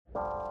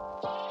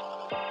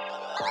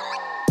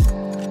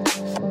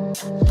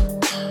Hi,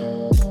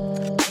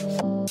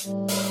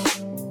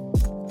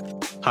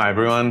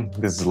 everyone.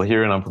 This is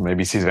Lahir, and I'm from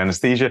ABC's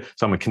Anaesthesia.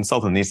 So I'm a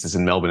consultant anaesthetist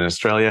in Melbourne,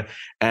 Australia.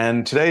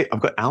 And today I've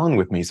got Alain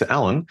with me. So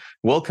Alain,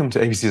 welcome to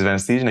ABC's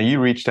Anaesthesia. Now, you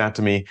reached out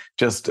to me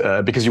just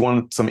because you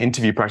wanted some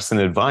interview practice and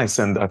advice.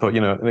 And I thought,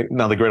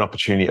 another great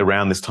opportunity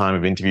around this time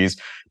of interviews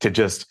to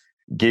just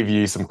give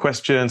you some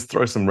questions,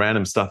 throw some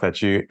random stuff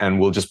at you,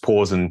 and we'll just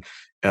pause and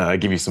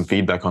give you some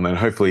feedback on that. And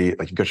hopefully,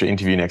 you've got your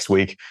interview next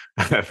week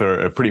for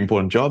a pretty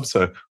important job.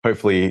 So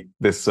hopefully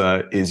this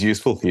is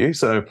useful for you.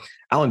 So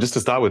Alain, just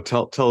to start with,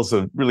 tell us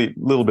a really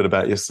little bit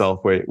about yourself,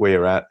 where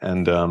you're at,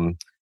 and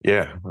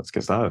let's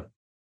get started.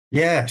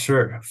 Yeah,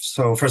 sure.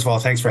 So first of all,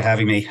 thanks for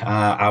having me.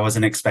 I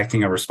wasn't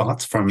expecting a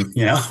response from,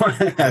 your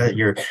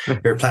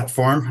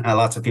platform.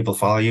 Lots of people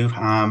follow you.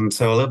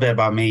 So a little bit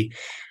about me.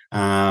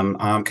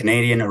 I'm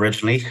Canadian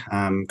originally.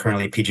 I'm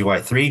currently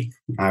PGY3.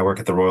 I work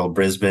at the Royal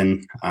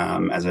Brisbane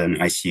as an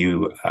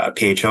ICU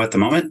PHO at the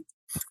moment.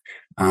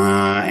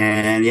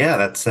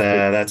 That's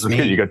me.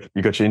 Good.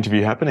 You got your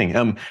interview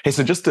happening. Hey,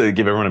 so just to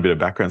give everyone a bit of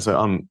background, so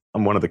I'm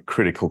one of the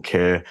critical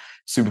care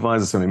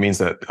supervisors, so it means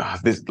that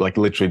this,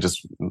 literally,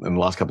 just in the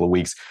last couple of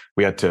weeks,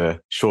 we had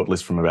to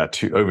shortlist from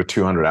about over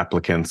 200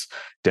 applicants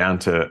down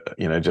to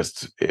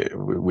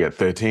we had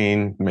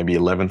 13, maybe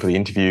 11 for the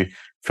interview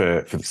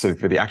for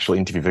the actual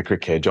interview for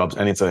critical care jobs,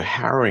 and it's a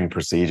harrowing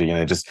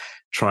procedure. Just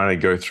trying to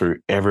go through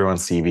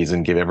everyone's CVs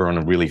and give everyone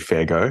a really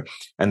fair go.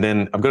 And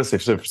then I've got to say,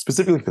 so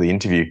specifically for the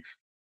interview,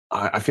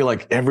 I feel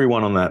like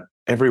everyone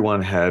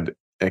had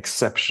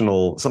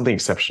something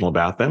exceptional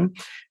about them.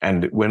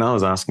 And when I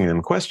was asking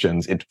them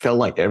questions, it felt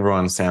like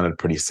everyone sounded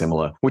pretty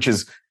similar, which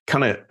is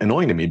kind of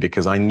annoying to me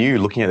because I knew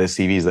looking at their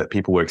CVs that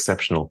people were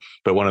exceptional.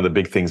 But one of the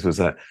big things was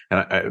that,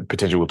 and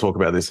potentially we'll talk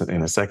about this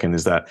in a second,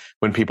 is that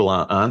when people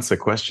answer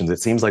questions,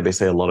 it seems like they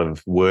say a lot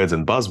of words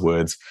and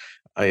buzzwords.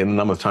 A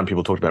number of times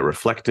people talked about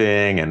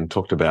reflecting and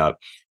talked about,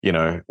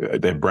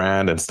 their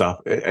brand and stuff.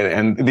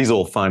 And these are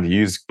all fine to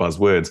use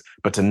buzzwords,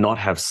 but to not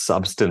have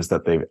substance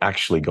that they've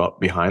actually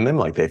got behind them,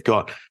 like they've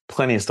got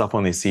plenty of stuff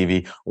on their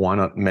CV, why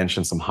not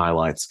mention some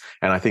highlights?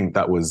 And I think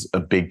that was a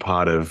big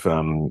part of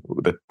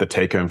the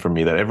take home from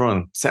me, that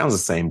everyone sounds the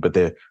same, but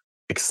they're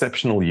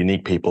exceptional,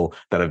 unique people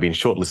that have been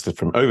shortlisted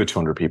from over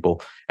 200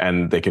 people,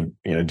 and they could,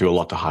 do a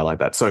lot to highlight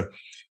that. So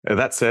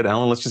that said,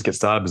 Alain, let's just get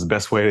started. Because the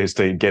best way is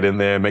to get in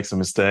there, make some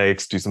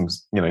mistakes, do some,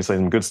 say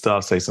some good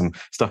stuff, say some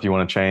stuff you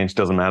want to change.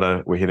 Doesn't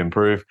matter. We're here to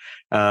improve.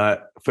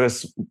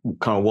 First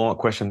kind of warm-up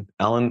question,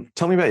 Alain,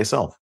 tell me about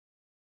yourself.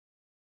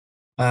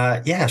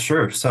 Yeah,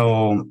 sure.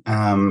 So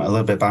a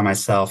little bit by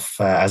myself.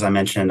 As I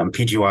mentioned, I'm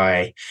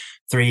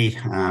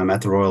PGY3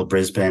 at the Royal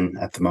Brisbane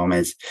at the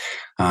moment.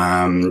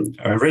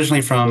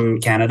 Originally from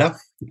Canada,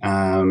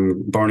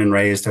 born and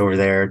raised over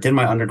there. Did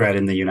my undergrad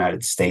in the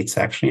United States,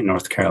 actually, in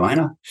North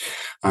Carolina,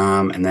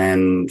 and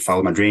then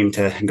followed my dream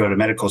to go to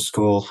medical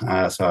school.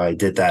 So I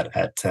did that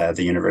at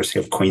the University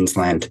of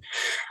Queensland.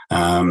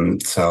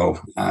 So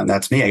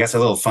that's me. I guess a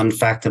little fun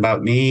fact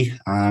about me,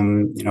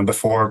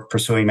 before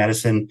pursuing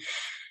medicine,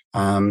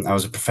 I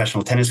was a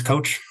professional tennis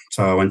coach.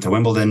 So I went to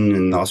Wimbledon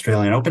and the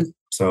Australian Open.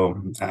 So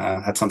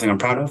that's something I'm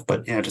proud of.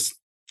 But yeah,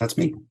 that's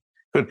me.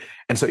 Good.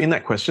 And so in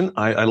that question,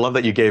 I love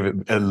that you gave it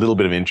a little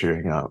bit of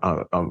intro.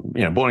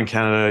 I'm born in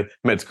Canada,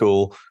 med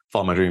school,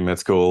 followed my dream med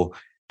school,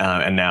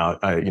 and now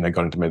I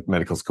got into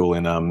medical school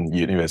in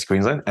University of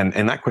Queensland. And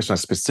in that question, I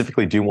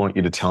specifically do want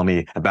you to tell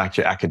me about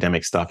your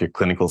academic stuff, your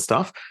clinical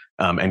stuff,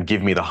 and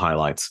give me the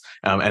highlights.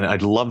 And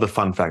I'd love the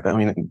fun fact.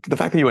 The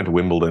fact that you went to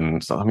Wimbledon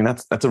and stuff,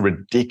 that's a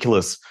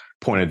ridiculous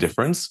point of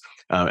difference.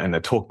 And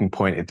the talking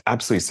point, it's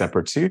absolutely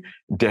separate too.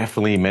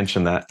 Definitely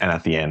mention that, and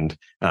at the end,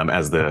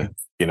 as the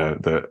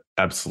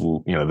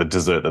absolute, the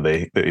dessert that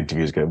the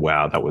interviewers go,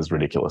 wow, that was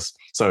ridiculous.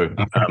 So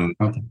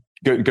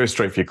go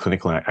straight for your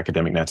clinical and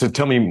academic now. So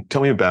tell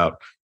me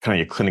about kind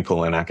of your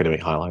clinical and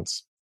academic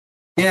highlights.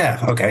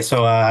 Yeah. Okay.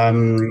 So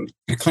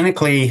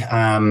clinically,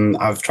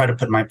 I've tried to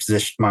put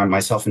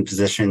myself in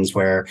positions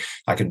where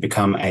I could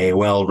become a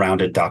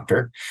well-rounded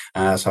doctor.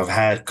 So I've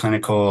had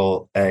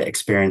clinical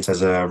experience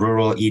as a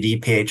rural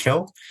ED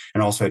PHO,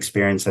 and also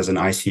experience as an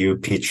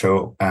ICU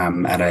PHO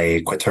at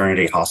a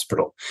quaternity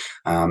hospital.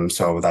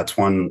 So that's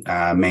one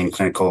main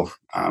clinical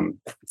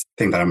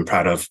thing that I'm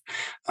proud of.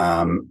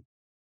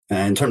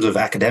 In terms of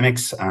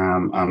academics,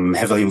 I'm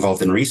heavily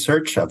involved in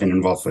research. I've been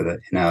involved in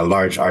a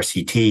large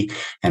RCT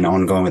and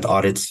ongoing with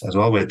audits as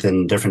well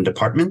within different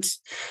departments.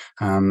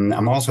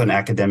 I'm also an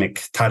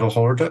academic title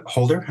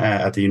holder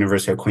at the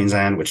University of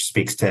Queensland, which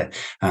speaks to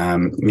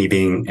me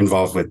being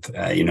involved with the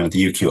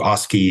UQ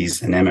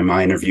OSCEs, an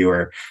MMI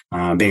interviewer,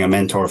 being a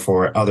mentor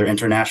for other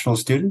international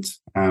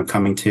students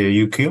coming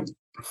to UQ.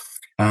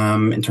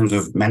 In terms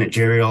of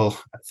managerial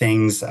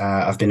things,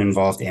 I've been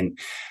involved in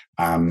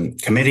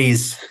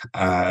committees,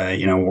 a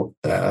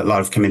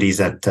lot of committees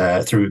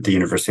through the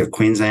University of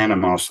Queensland.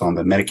 I'm also on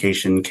the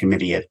medication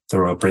committee at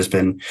the Royal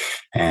Brisbane,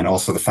 and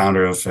also the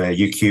founder of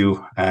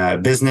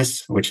UQ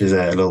Business, which is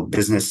a little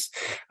business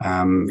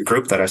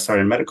group that I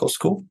started in medical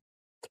school.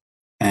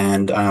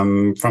 And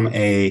from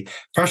a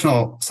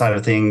personal side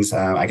of things,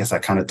 I guess I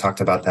kind of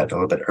talked about that a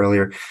little bit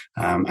earlier.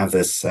 I have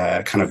this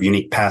kind of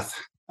unique path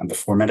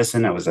before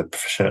medicine. I was a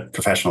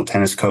professional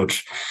tennis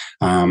coach,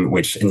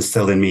 which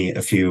instilled in me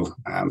a few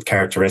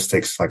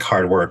characteristics like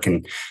hard work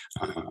and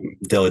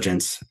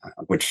diligence,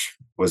 which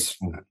was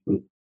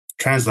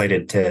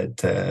translated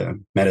to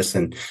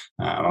medicine.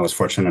 I was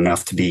fortunate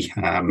enough to be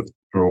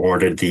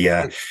rewarded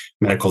the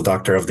medical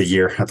doctor of the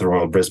year at the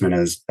Royal Brisbane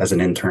as an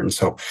intern.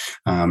 So,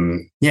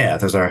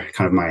 those are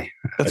kind of my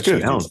That's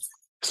good, Alan.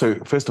 So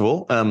first of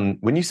all,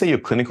 when you say your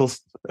clinical,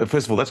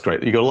 first of all, that's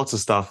great. You got lots of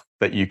stuff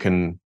that you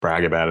can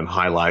brag about and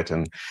highlight.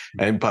 And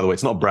by the way,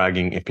 it's not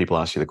bragging if people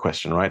ask you the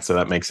question, right? So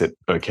that makes it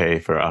okay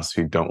for us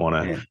who don't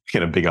want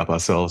to big up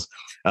ourselves.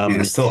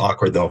 It's still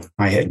awkward though.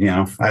 I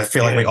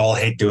feel like we all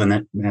hate doing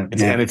that.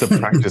 And it's a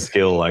practice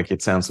skill. Like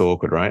it sounds so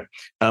awkward, right?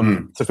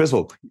 So first of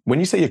all, when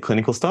you say your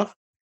clinical stuff,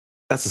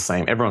 that's the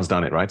same. Everyone's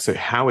done it, right? So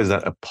how is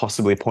that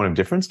possibly a point of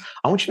difference?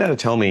 I want you now to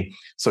tell me,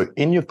 so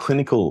in your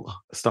clinical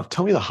stuff,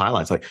 tell me the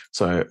highlights. Like,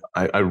 so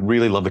I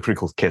really love the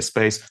critical care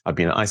space. I've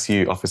been an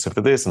ICU officer for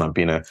this, and I've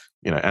been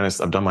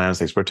I've done my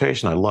anesthetic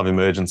rotation. I love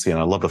emergency, and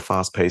I love the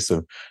fast pace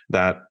of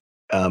that.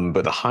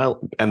 But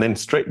and then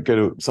straight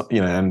go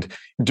to, and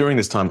during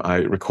this time, I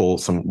recall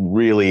some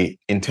really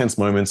intense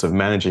moments of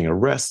managing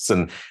arrests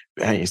and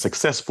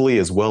successfully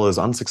as well as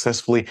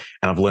unsuccessfully.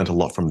 And I've learned a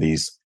lot from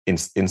these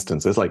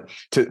instances. Like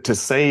to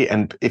say,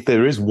 and if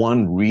there is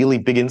one really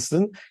big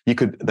incident you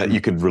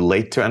could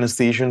relate to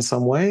anesthesia in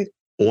some way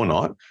or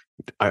not,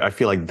 I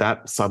feel like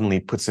that suddenly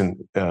puts in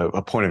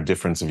a point of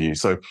difference of you.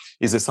 So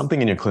is there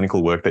something in your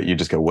clinical work that you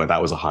just go, well,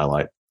 that was a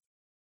highlight?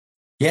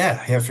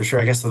 Yeah, for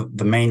sure. I guess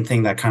the main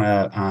thing that kind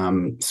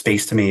of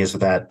speaks to me is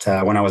that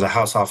when I was a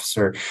house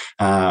officer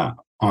on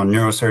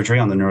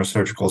neurosurgery, on the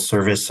neurosurgical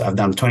service, I've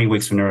done 20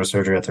 weeks of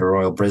neurosurgery at the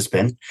Royal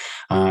Brisbane,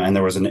 and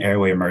there was an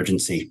airway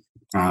emergency.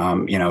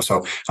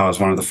 So I was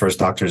one of the first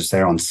doctors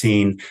there on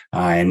scene.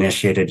 I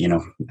initiated,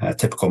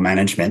 typical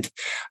management.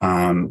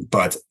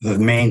 But the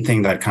main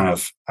thing that kind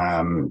of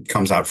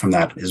comes out from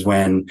that is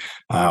when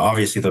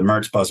obviously the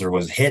emerge buzzer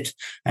was hit,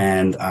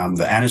 and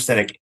the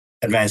anesthetic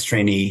advanced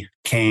trainee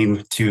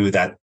came to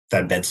that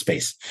bed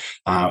space.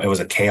 It was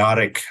a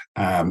chaotic,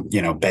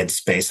 bed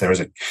space. There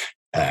was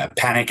a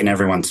panic in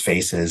everyone's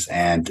faces,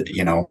 and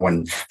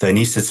when the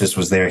anesthetist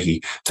was there,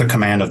 he took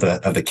command of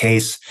the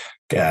case,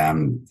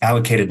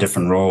 allocated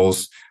different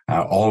roles,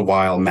 all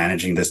while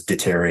managing this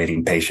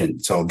deteriorating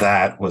patient. So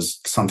that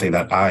was something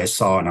that I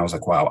saw, and I was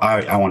like, wow,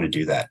 I want to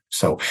do that.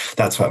 So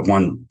that's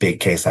one big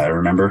case that I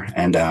remember.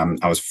 And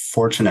I was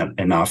fortunate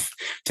enough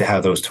to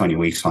have those 20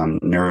 weeks on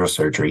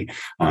neurosurgery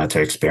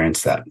to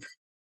experience that.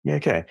 Yeah,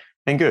 okay.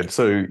 And good.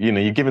 So,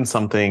 you've given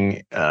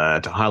something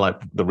to highlight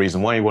the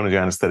reason why you want to do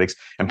anesthetics,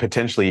 and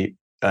potentially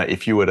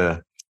if you were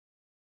to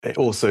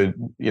also,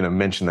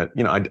 mention that,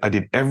 I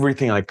did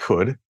everything I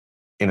could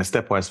in a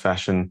stepwise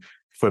fashion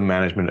for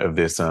management of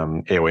this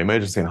airway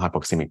emergency and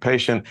hypoxemic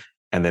patient.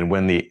 And then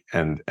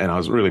and I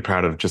was really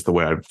proud of just the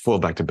way I fall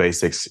back to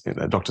basics,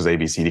 doctor's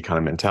ABCD kind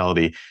of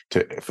mentality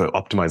for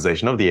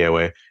optimization of the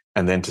airway.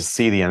 And then to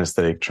see the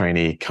anesthetic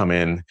trainee come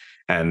in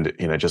and,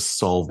 just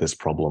solve this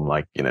problem,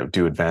 like,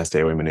 do advanced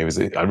airway maneuvers.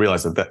 I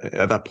realized that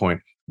at that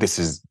point, this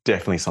is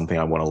definitely something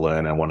I want to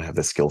learn. I want to have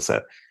the skill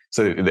set.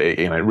 So,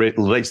 it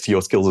relates to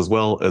your skills as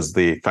well as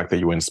the fact that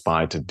you were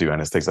inspired to do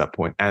anesthetics at that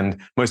point. And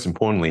most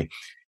importantly,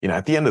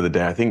 at the end of the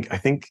day, I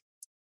think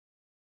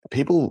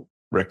people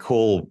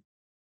recall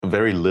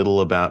very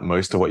little about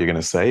most of what you're going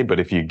to say, but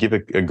if you give a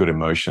good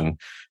emotion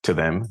to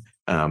them,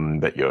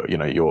 that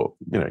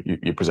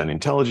you present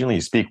intelligently,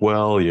 you speak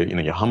well,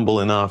 you're humble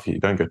enough, you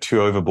don't go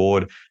too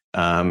overboard,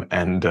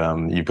 and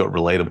you've got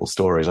relatable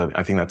stories.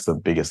 I think that's the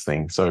biggest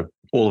thing. So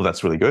all of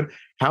that's really good.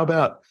 How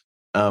about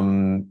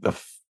the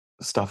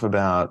stuff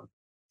about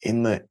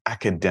in the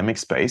academic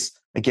space?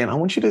 Again, I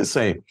want you to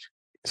say,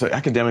 so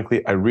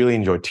academically, I really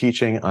enjoy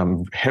teaching.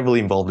 I'm heavily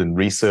involved in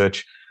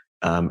research,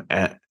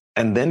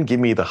 and then give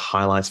me the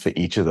highlights for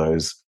each of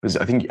those. Because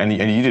I think, and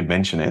you did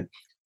mention it,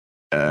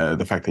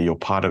 the fact that you're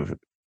part of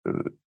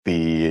an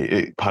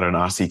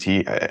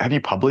RCT. Have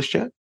you published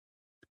yet?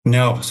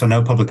 No, so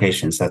no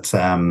publications. That's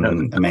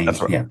amazing.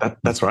 That's right. Yeah,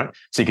 that's right.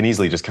 So you can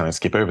easily just kind of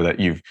skip over that.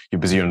 You're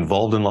busy, you're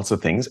involved in lots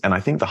of things, and I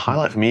think the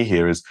highlight for me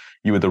here is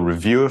you were the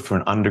reviewer for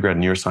an undergrad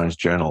neuroscience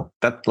journal.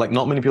 That, like,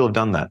 not many people have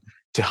done that.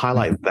 To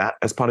highlight that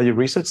as part of your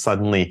research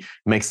suddenly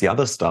makes the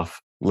other stuff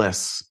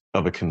less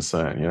of a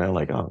concern.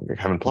 Like, oh, you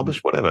haven't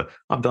published, whatever.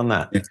 I've done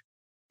that.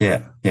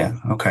 Yeah.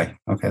 Okay.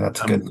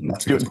 That's good.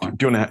 That's a good point.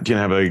 Do you want to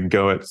have a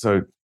go at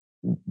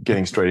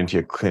getting straight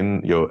into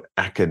your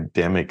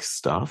academic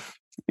stuff?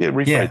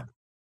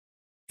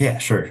 Yeah,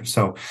 sure.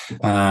 So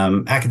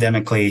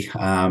academically,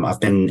 I've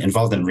been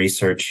involved in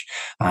research.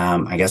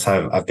 I guess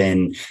I've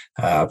been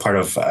part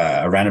of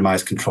a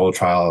randomized control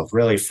trial,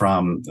 really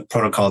from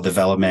protocol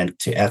development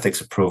to ethics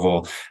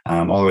approval,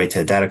 all the way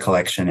to data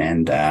collection.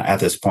 And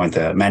at this point,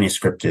 the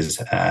manuscript is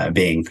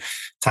being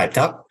typed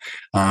up.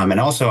 And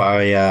also,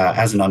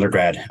 as an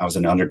undergrad, I was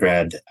an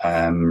undergrad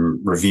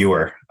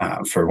reviewer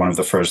for one of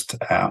the first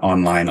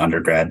online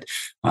undergrad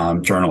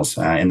journals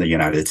in the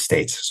United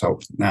States. So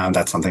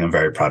that's something I'm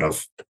very proud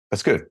of.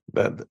 That's good.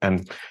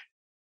 And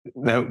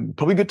now,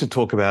 probably good to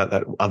talk about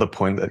that other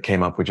point that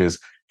came up, which is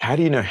how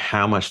do you know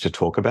how much to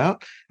talk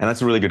about? And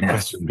that's a really good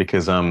question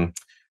because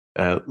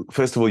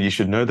first of all, you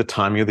should know the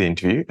timing of the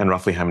interview and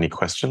roughly how many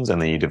questions,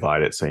 and then you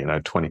divide it. So,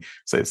 20,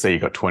 so say you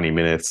got 20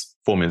 minutes,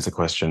 4 minutes a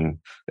question.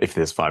 If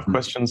there's 5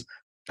 questions,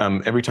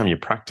 every time you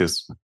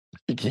practice,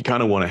 you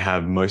kind of want to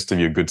have most of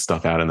your good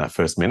stuff out in that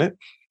first minute.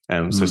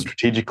 So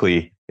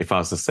strategically, if I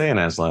was to say an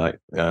answer like,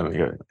 you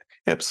go,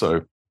 yep,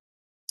 so,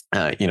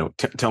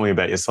 tell me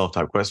about yourself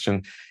type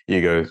question, you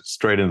go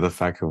straight into the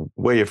fact of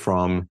where you're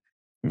from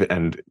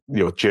and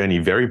your journey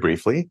very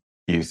briefly.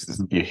 You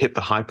hit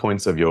the high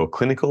points of your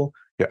clinical,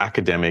 your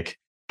academic,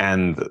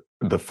 and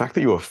the fact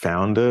that you're a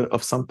founder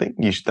of something.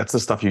 That's the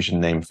stuff you should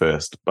name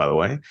first, by the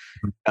way.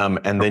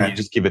 And then you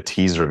just give a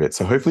teaser of it.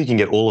 So hopefully you can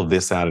get all of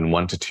this out in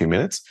 1 to 2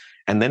 minutes.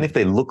 And then if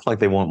they look like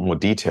they want more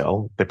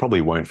detail, they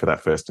probably won't for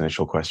that first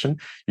initial question.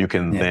 You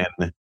can then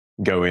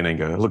go in and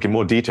go, look, in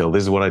more detail,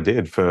 this is what I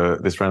did for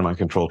this randomized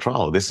controlled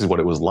trial. This is what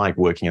it was like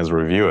working as a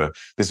reviewer.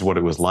 This is what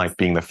it was like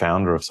being the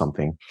founder of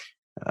something.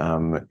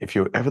 If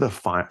you're ever the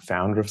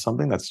founder of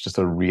something, that's just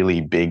a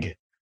really big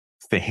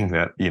thing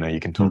that you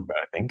can talk about,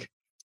 I think.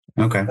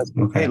 Okay.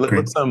 Hey,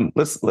 let's go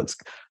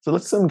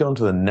on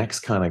to the next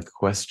kind of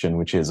question,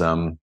 which is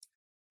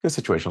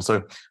situational.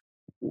 So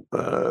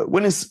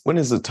when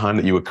is the time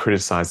that you were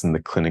criticized in the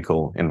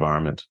clinical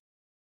environment?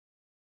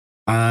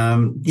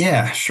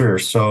 Yeah, sure.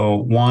 So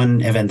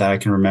one event that I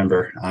can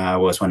remember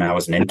was when I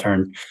was an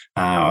intern.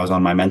 I was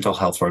on my mental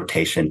health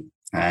rotation,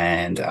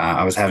 and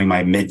I was having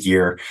my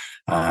mid-year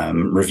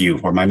review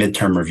or my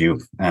midterm review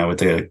with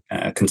the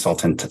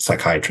consultant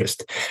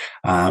psychiatrist.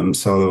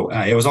 So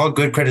it was all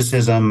good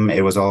criticism.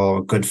 It was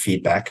all good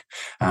feedback.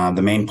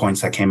 The main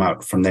points that came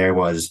out from there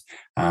was,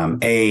 I'm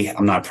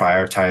not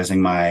prioritizing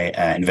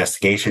my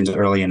investigations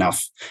early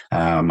enough,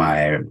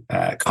 my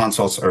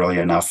consults early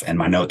enough, and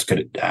my notes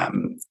could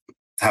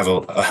have a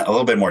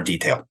little bit more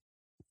detail.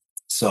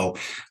 So,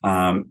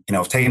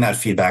 taking that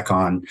feedback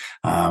on,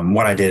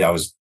 what I did,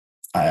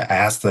 I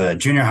asked the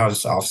junior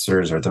house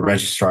officers or the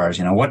registrars,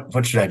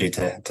 what should I do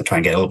to try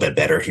and get a little bit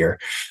better here?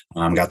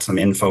 Got some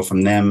info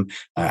from them,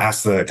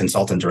 asked the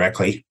consultant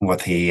directly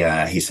what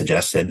he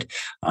suggested.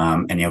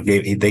 And,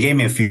 they gave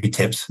me a few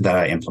tips that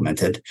I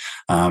implemented.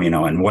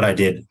 And what I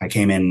did, I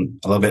came in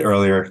a little bit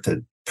earlier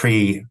to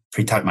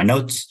pre-type my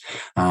notes.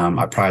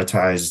 I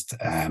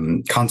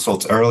prioritized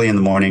consults early in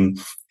the morning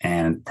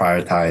and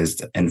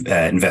prioritized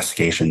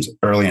investigations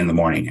early in the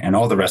morning, and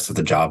all the rest of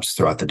the jobs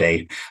throughout the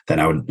day. Then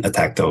I would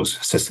attack those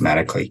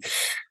systematically.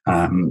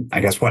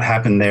 I guess what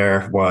happened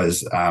there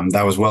was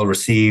that was well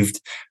received.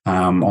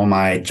 All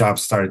my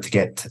jobs started to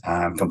get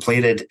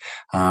completed,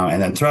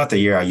 and then throughout the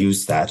year I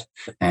used that,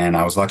 and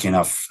I was lucky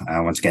enough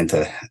once again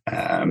to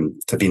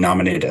be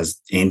nominated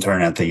as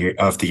intern of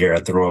the year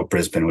at the Royal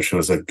Brisbane, which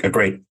was a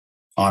great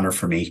honor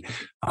for me.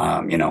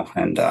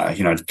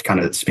 It kind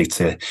of speaks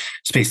to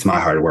my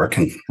hard work,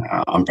 and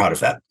I'm proud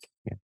of that.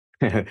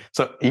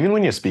 So even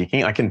when you're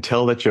speaking, I can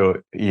tell that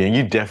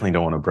you definitely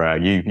don't want to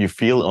brag. You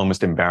feel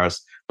almost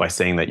embarrassed by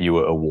saying that you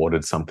were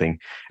awarded something,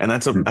 and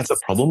that's a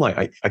problem.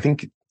 Like I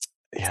think,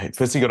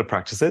 first you got to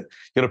practice it.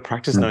 You got to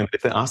practice knowing that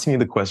if they're asking you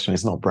the question,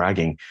 it's not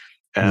bragging.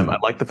 I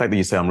like the fact that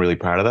you say I'm really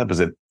proud of that,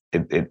 because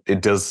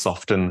it does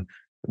soften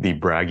the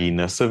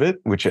bragginess of it,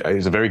 which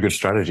is a very good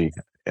strategy.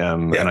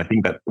 And I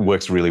think that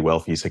works really well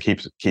for you. So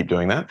keep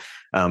doing that.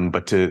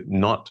 But to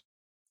not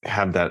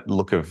have that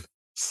look of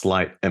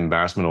slight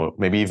embarrassment or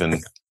maybe even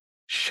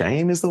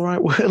shame is the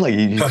right word. Like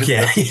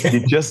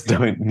you just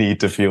don't need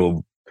to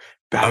feel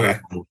bad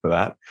for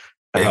that.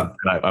 And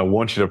I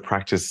want you to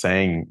practice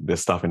saying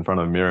this stuff in front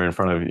of a mirror, in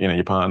front of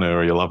your partner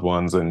or your loved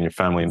ones and your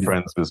family and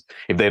friends, because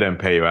if they don't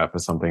pay you out for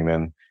something,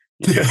 then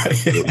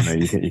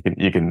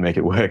you can make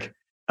it work.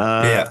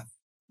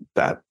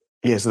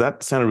 So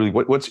that sounded really.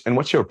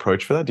 What's your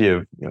approach for that? Do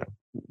you have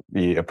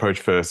the approach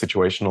for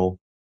situational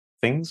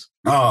things?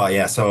 Oh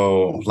yeah.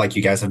 So like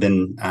you guys have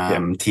been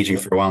teaching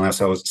for a while now.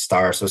 So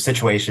STAR. So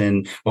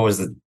situation. What was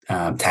the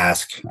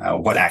task?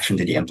 What action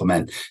did you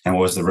implement? And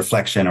what was the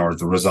reflection or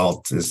the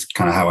result? Is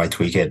kind of how I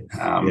tweak it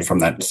from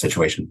that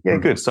situation. Yeah,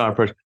 good. STAR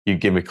approach. You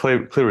give a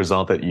clear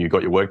result that you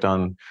got your work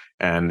done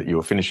and you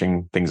were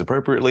finishing things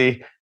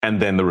appropriately,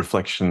 and then the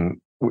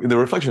reflection. The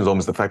reflection is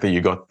almost the fact that you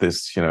got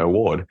this,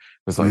 award. It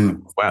was like,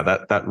 wow,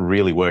 that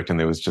really worked.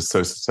 And it was just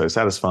so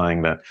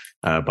satisfying that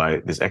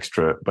by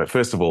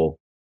first of all,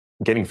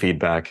 getting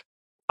feedback,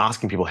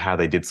 asking people how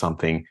they did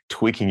something,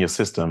 tweaking your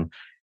system,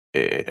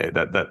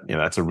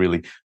 that's a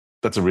really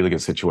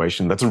good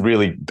situation. That's a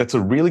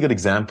really good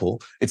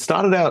example. It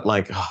started out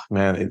like, oh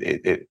man,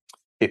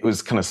 it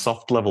was kind of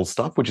soft level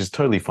stuff, which is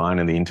totally fine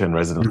in the intern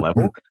resident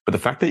level. But the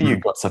fact that you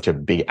got such a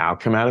big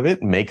outcome out of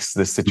it makes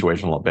this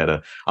situation a lot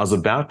better. I was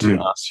about to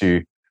ask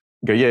you,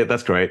 yeah,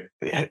 that's great.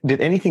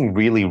 Did anything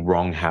really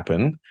wrong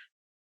happen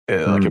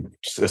like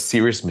a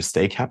serious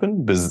mistake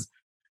happened because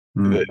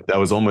that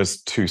was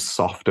almost too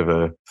soft of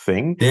a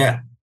thing.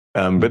 Yeah.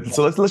 But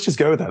so let's just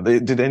go with that.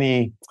 Did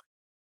any,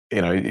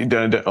 you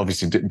don't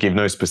obviously give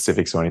no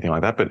specifics or anything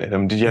like that, but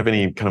did you have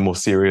any kind of more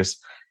serious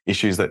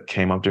issues that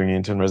came up during your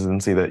intern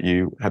residency that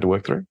you had to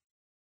work through?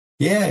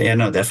 Yeah,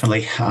 no,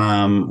 definitely.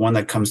 One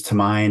that comes to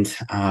mind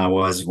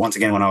was once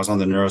again when I was on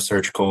the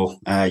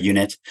neurosurgical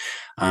unit.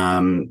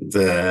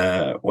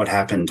 What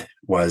happened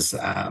was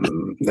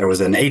there was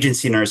an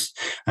agency nurse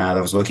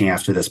that was looking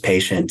after this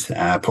patient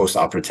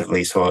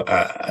post-operatively. So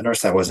a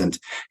nurse that wasn't,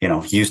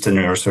 used to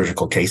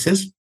neurosurgical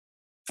cases.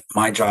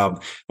 My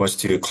job was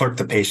to clerk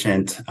the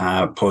patient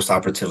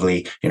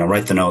post-operatively,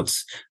 write the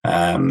notes,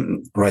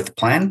 write the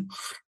plan,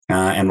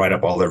 and write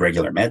up all the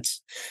regular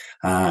meds.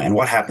 And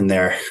what happened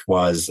there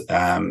was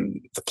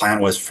the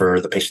plan was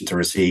for the patient to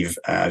receive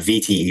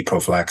VTE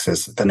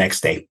prophylaxis the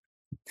next day.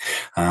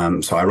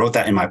 So I wrote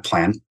that in my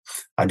plan.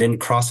 I didn't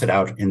cross it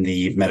out in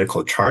the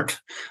medical chart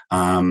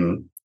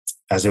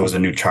as it was a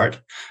new chart.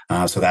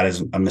 So that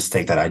is a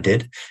mistake that I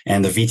did.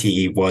 And the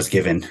VTE was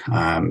given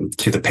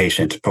to the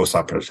patient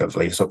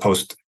post-operatively, so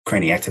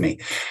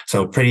post-craniectomy.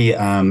 So pretty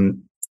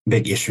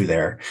big issue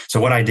there. So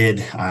what I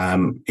did,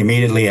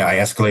 immediately I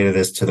escalated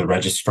this to the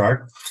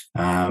registrar,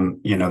 the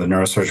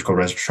neurosurgical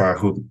registrar,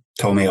 who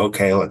told me,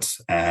 okay,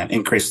 let's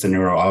increase the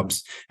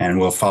neuro-obs and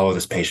we'll follow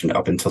this patient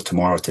up until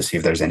tomorrow to see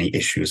if there's any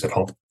issues at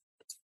all.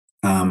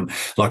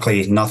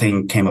 Luckily,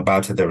 nothing came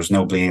about it. There was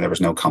no bleeding. There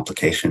was no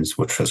complications,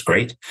 which was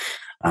great.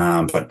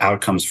 But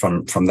outcomes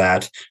from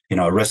that,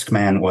 a risk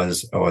man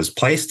was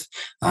placed,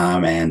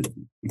 and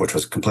which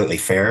was completely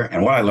fair.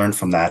 And what I learned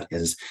from that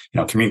is,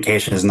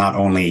 communication is not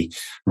only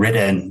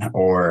written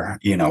or,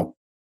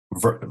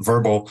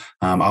 verbal.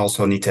 I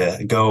also need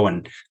to go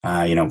and,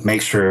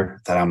 make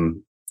sure that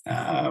I'm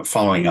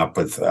following up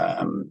with,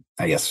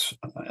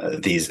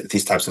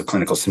 these types of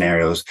clinical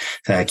scenarios,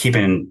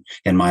 keeping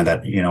in mind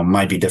that,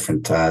 might be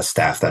different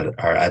staff that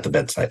are at the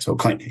bedside. So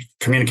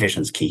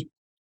communication is key.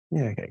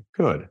 Yeah. Okay.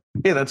 Good.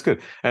 Yeah, that's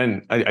good.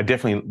 And I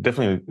definitely,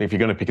 if you're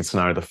going to pick a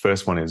scenario, the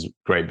first one is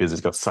great because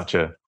it's got such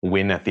a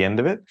win at the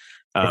end of it.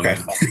 Okay.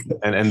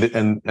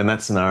 and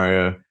that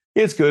scenario,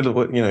 yeah, it's good.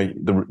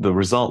 The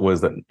result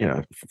was that,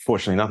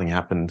 fortunately nothing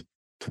happened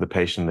to the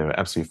patient. They were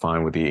absolutely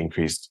fine with the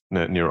increased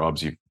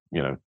neuro-obs.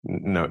 No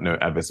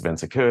adverse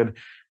events occurred.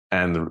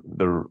 And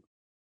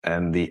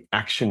the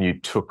action you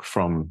took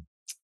from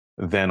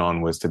then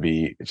on was to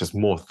be just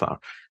more thorough.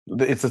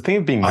 It's the thing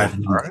of being more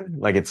thorough.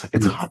 Like it's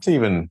hard to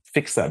even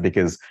fix that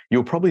because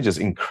you're probably just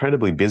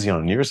incredibly busy on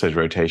a neurosurgery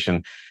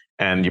rotation,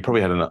 and you probably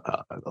had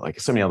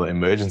like so many other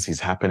emergencies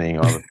happening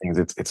or other things.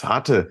 It's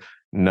hard to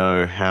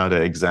know how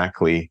to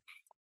exactly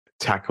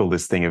tackle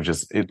this thing of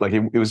just it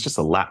was just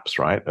a lapse,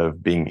 right,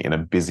 of being in a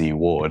busy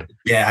ward.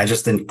 Yeah, I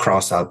just didn't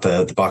cross out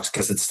the box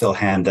because it's still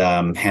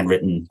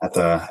handwritten at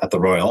the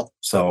Royal.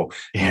 So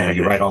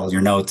you write all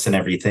your notes and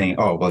everything.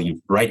 Oh well,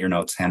 you write your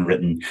notes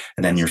handwritten,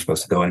 and then you're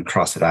supposed to go and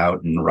cross it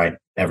out and write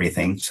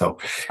everything. So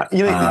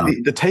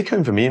the take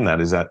home for me in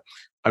that is that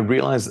I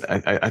realized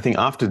I think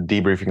after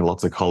debriefing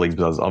lots of colleagues,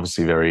 because I was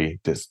obviously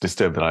very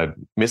disturbed that I'd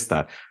missed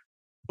that.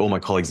 All my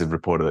colleagues had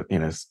reported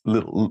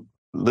that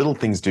little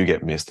things do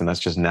get missed, and that's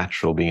just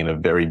natural being in a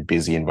very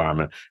busy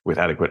environment with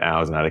adequate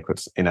hours and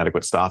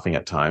inadequate staffing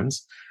at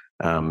times.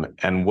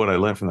 And what I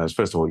learned from that is,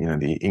 first of all,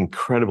 the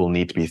incredible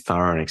need to be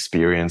thorough and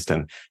experienced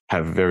and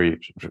have very,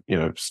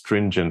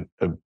 stringent,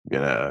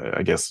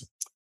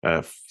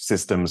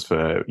 systems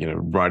for,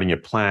 writing your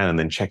plan and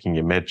then checking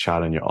your med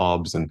chart and your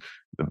OBS, and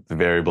the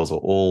variables are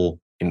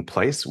all in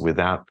place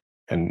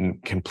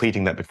and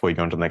completing that before you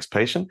go on to the next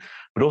patient.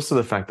 But also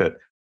the fact that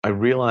I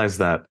realized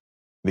that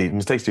the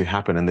mistakes do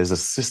happen, and there's a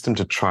system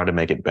to try to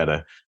make it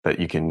better. That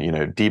you can,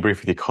 debrief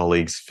with your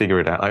colleagues, figure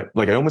it out.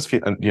 I almost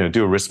feel,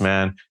 do a risk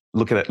man,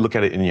 look at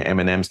it in your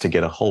M&Ms to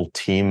get a whole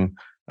team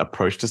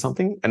approach to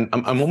something. And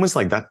I'm almost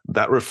like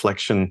that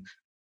reflection.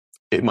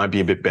 It might be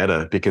a bit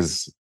better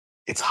because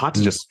it's hard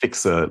to just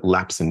fix a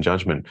lapse in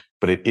judgment,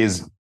 but it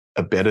is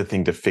a better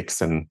thing to fix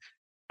than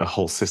a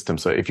whole system.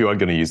 So if you are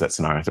going to use that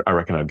scenario, I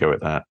reckon I'd go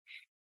with that.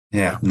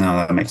 Yeah, no,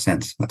 that makes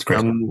sense. That's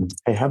great.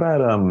 Hey, how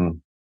about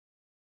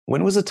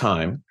when was a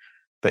time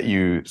that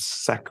you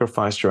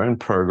sacrificed your own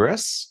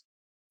progress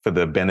for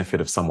the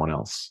benefit of someone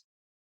else?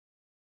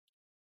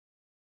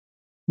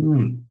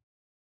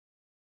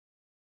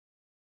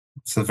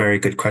 It's a very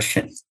good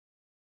question.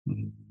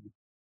 It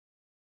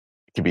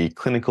could be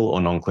clinical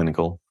or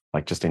non-clinical,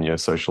 like just in your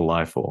social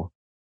life or...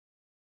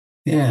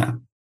 Yeah.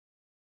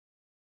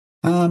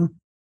 I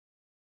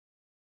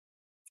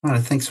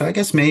think so. I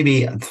guess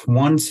maybe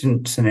one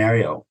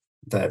scenario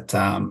that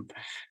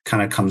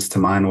kind of comes to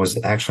mind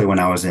was actually when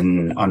I was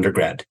in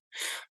undergrad.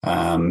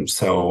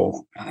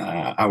 So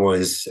I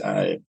was,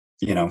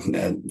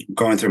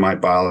 going through my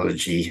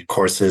biology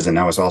courses, and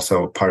I was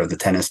also part of the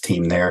tennis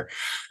team there.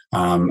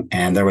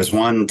 And there was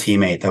one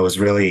teammate that was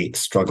really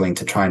struggling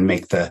to try and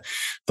make the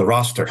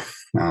roster.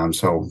 They were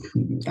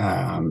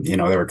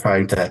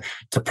trying to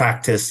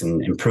practice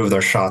and improve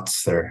their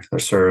shots, their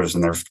serves,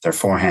 and their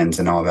forehands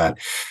and all that.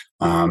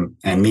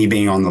 And me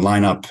being on the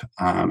lineup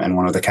and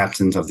one of the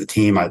captains of the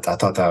team, I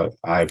thought that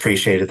I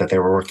appreciated that they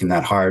were working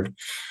that hard.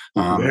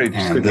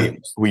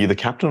 Were you the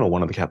captain or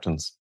one of the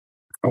captains?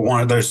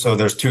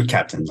 There's two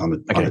captains on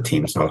the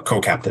team, so a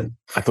co-captain.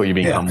 I thought you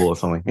were being humble or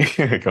something.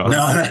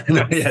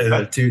 No,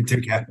 yeah, two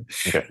captain,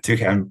 okay. two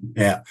captain,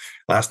 yeah.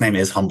 Last name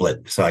is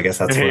Humblet, so I guess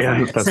that's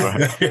that's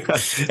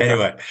right.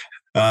 Anyway,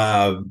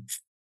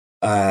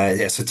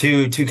 so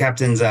two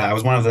captains. I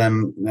was one of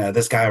them.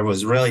 This guy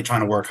was really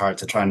trying to work hard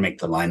to try and make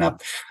the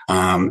lineup,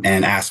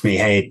 and asked me,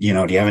 "Hey, do you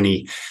have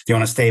any? Do you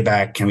want to stay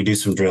back? Can we do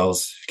some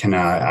drills? Can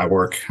I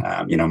work,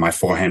 my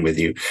forehand with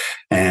you?"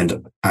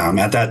 And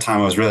at that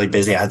time, I was really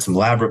busy. I had some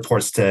lab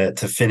reports to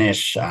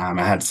finish. I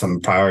had some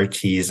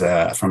priorities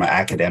from an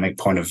academic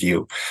point of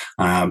view,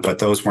 but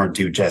those weren't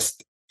due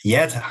just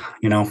yet.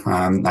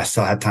 I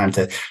still had time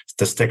to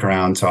stick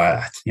around. So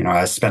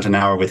I spent an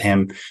hour with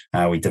him.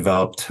 We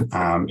developed,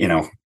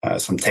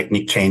 some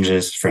technique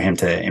changes for him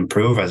to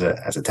improve as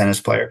a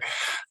tennis player.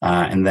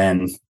 And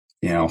then,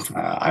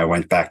 I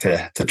went back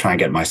to try and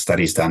get my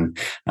studies done.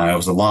 It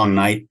was a long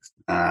night.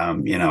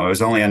 It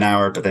was only an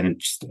hour, but then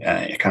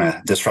it kind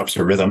of disrupts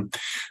your rhythm.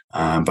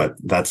 But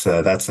that's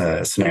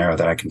a scenario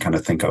that I can kind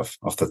of think of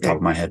off the top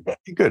of my head.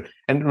 Good.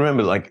 And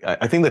remember,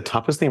 I think the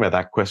toughest thing about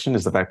that question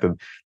is the fact that,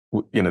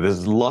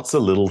 there's lots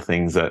of little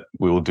things that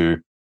we will do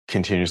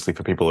continuously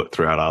for people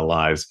throughout our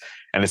lives.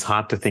 And it's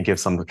hard to think of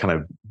some kind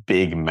of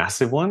big,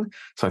 massive one.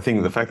 So I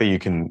think the fact that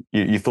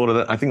you thought of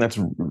that, I think that's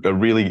a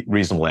really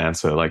reasonable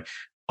answer. Like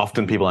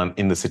often people are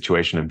in the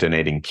situation of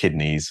donating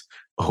kidneys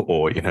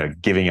or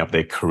giving up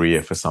their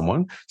career for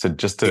someone. So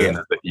just to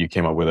know that you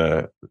came up with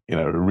a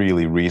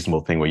really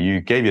reasonable thing where you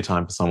gave your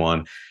time for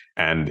someone,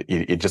 and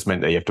it just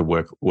meant that you have to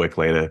work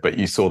later, but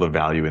you saw the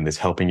value in this,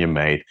 helping your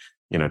mate,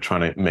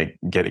 trying to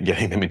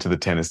getting them into the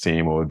tennis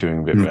team or doing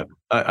a bit better.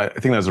 I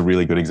think that was a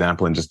really good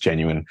example and just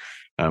genuine.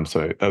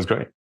 So that was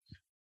great.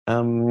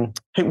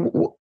 Hey,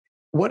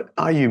 what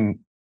are you,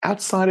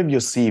 outside of your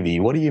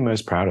CV, what are you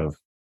most proud of?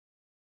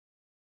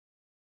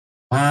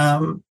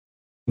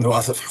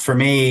 Well, for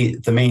me,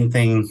 the main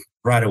thing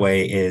right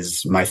away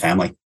is my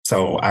family.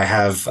 So I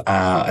have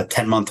a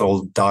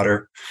 10-month-old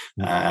daughter,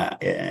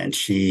 and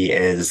she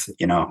is,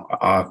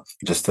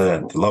 just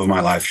the love of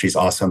my life. She's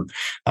awesome.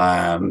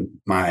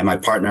 My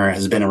partner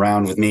has been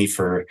around with me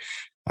for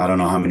I don't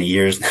know how many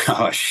years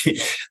now.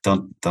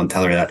 Don't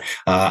tell her that.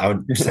 I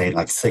would say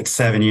like 6,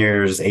 7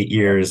 years, 8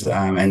 years,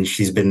 and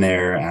she's been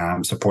there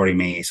supporting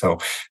me. So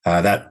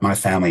that my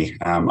family,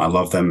 I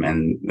love them,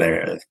 and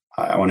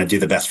I want to do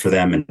the best for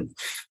them,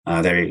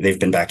 and they've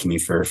been backing me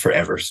for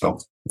forever. So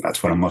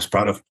that's what I'm most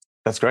proud of.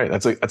 That's great.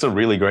 That's a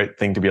really great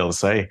thing to be able to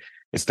say.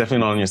 It's definitely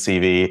not on your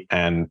CV,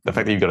 and the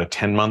fact that you've got a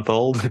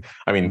 10-month-old.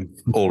 I mean,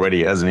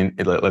 already as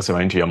let's say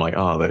I'm into you, I'm like,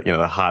 oh,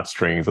 the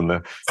heartstrings and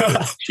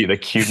the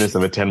cuteness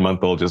of a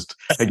 10-month-old. Just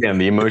again,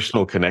 the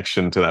emotional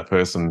connection to that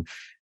person.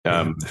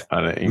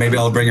 Maybe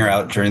I'll bring her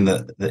out during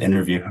the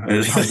interview.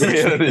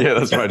 yeah,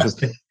 that's right.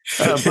 Just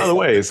by the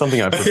way, it's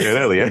something I prepared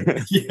earlier.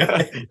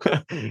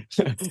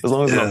 As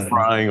long as it's not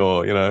crying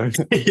or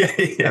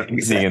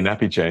seeing a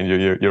nappy change,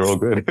 you're all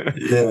good.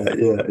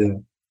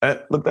 Yeah.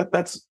 Look,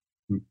 that's,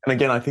 and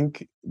again, I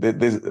think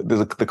there's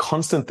the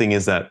constant thing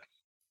is that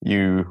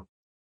you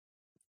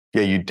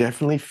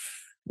definitely.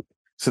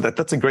 So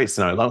that's a great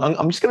scenario.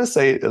 I'm just going to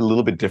say it a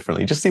little bit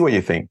differently. Just see what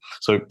you think.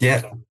 So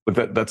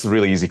look, that's a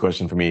really easy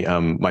question for me.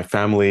 My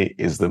family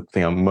is the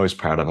thing I'm most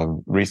proud of.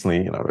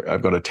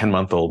 I've got a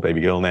 10-month-old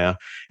baby girl now,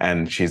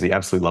 and she's the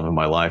absolute love of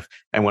my life.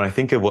 And when I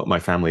think of what my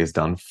family has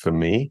done for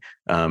me,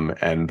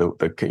 and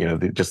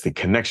just the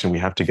connection we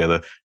have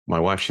together, my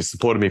wife, she's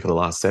supported me for the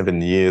last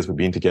 7 years. We've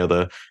been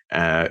together,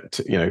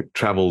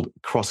 traveled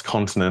cross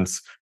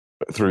continents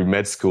through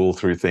med school,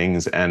 through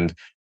things, and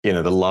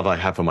the love I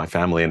have for my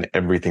family and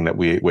everything that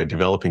we're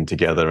developing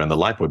together and the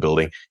life we're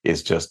building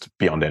is just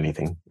beyond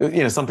anything.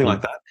 Something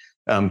like that.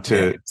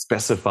 To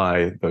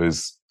specify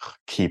those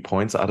key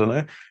points, I don't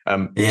know.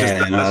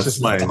 That's just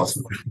my.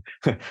 Awesome.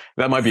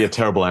 That might be a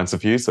terrible answer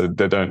for you, so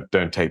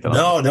don't take that.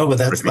 No, but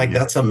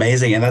that's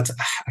amazing, and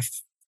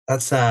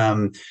that's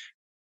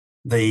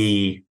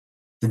the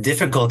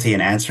difficulty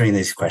in answering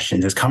these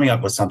questions is coming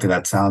up with something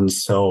that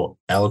sounds so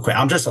eloquent.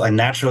 I'm just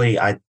naturally,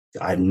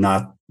 I'm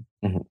not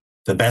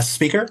the best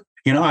speaker.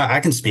 I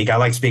can speak. I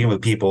like speaking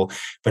with people,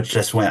 but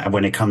just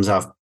when it comes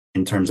off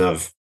in terms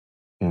of,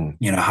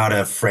 how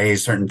to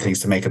phrase certain things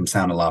to make them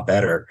sound a lot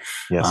better.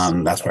 Yes.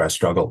 That's where I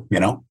struggle,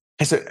 And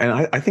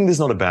I think this is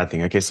not a bad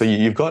thing. Okay. So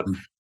you've got,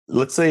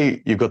 let's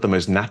say you've got the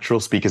most natural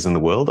speakers in the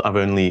world. I've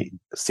only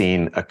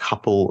seen a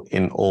couple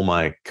in all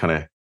my kind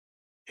of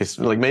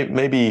history, like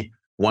maybe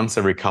once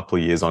every couple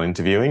of years on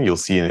interviewing, you'll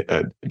see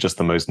just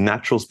the most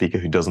natural speaker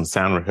who doesn't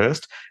sound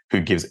rehearsed, who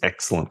gives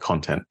excellent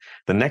content.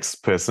 The next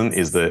person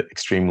is the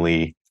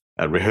extremely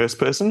rehearsed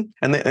person,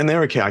 and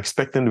they're okay. I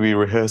expect them to be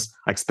rehearsed.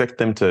 I expect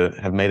them to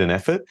have made an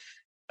effort.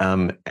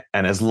 And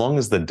as long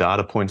as the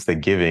data points they're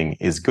giving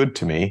is good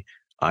to me,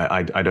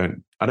 I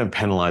don't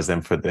penalize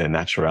them for their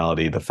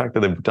naturality. The fact that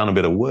they've done a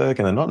bit of work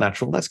and they're not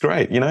natural, that's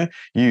great. You know,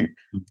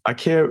 I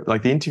care,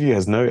 like the interview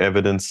has no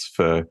evidence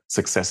for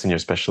success in your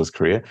specialist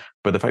career,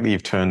 but the fact that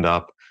you've turned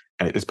up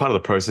and it's part of the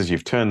process,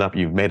 you've turned up,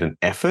 you've made an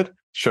effort,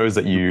 shows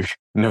that you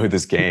know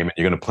this game and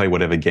you're going to play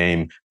whatever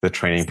game the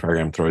training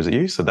program throws at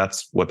you. So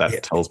that's what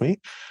that tells me.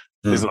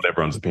 This is not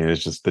everyone's opinion.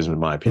 It's just, this is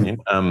my opinion.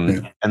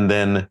 And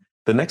then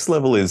the next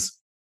level is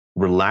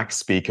relaxed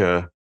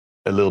speaker,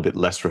 a little bit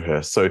less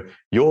rehearsed. So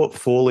you're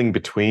falling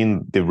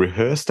between the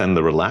rehearsed and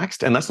the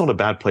relaxed, and that's not a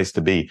bad place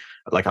to be.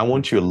 Like I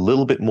want you a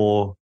little bit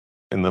more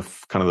in the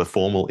kind of the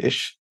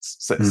formal-ish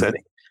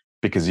setting,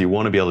 because you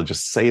want to be able to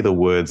just say the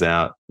words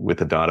out with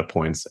the data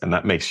points, and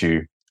that makes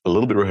you a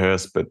little bit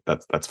rehearsed, but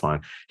that's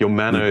fine. Your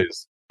manner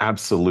is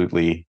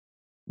absolutely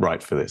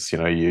right for this. You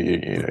know,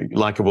 you're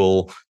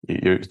likable,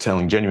 you're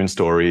telling genuine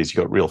stories,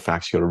 you got real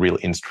facts, you got a real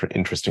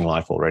interesting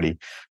life already.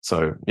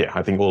 So yeah,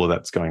 I think all of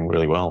that's going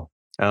really well.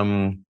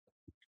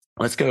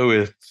 Let's go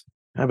with,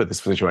 how about this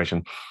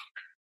situation?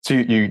 So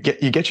you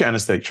get your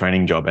anesthetic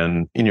training job,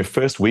 and in your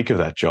first week of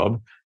that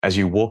job, as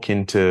you walk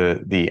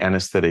into the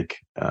anesthetic,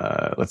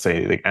 let's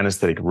say the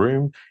anesthetic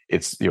room,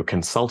 it's your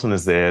consultant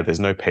is there, there's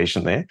no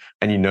patient there,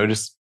 and you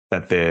notice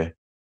that they're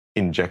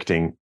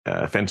injecting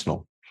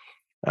fentanyl.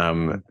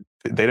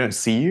 They don't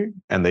see you,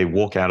 and they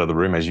walk out of the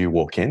room as you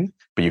walk in,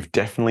 but you've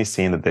definitely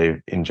seen that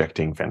they're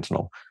injecting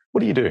fentanyl.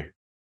 What do you do?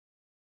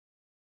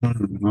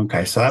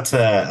 Okay, so that's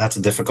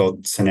a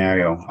difficult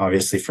scenario,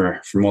 obviously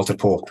for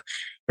multiple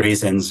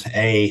reasons.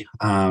 The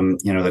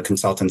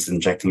consultant's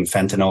injecting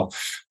fentanyl,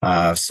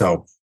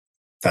 so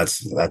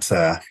that's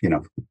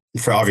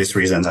for obvious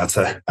reasons, that's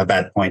a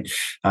bad point.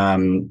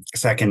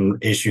 Second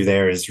issue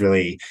there is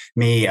really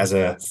me as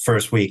a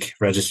first week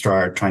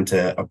registrar trying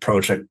to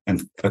approach a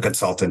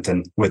consultant,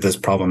 and with this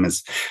problem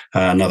is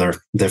another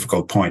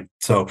difficult point.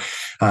 So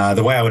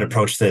the way I would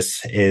approach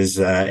this is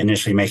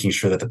initially making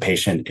sure that the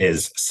patient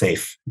is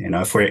safe. You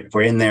know, if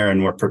we're in there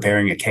and we're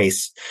preparing a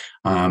case,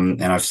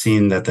 and I've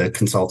seen that the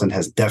consultant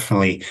has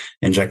definitely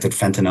injected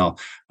fentanyl,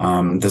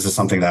 this is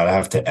something that I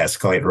have to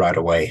escalate right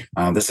away.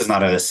 This is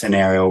not a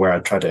scenario where I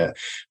try to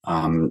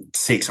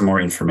seek some more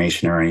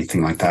information or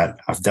anything like that.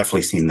 I've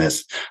definitely seen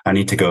this. I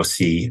need to go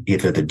see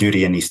either the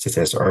duty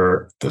anesthetist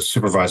or the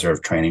supervisor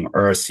of training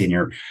or a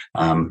senior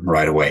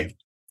right away.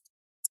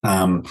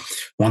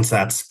 Once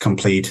that's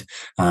complete,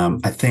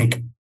 I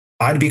think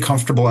I'd be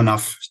comfortable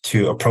enough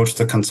to approach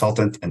the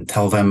consultant and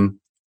tell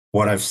them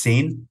what I've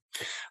seen.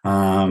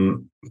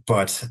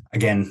 But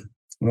again,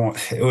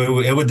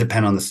 it would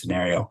depend on the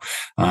scenario.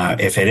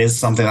 If it is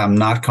something I'm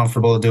not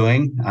comfortable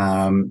doing,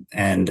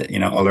 and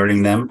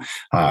alerting them,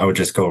 I would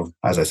just go,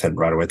 as I said,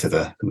 right away to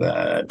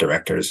the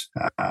directors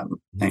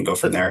and go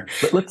from there.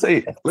 But let's say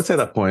at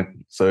that point,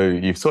 so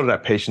you've sorted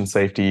out patient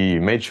safety,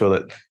 you made sure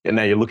that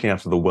now you're looking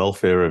after the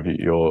welfare of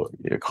your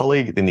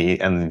colleague,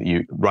 and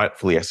you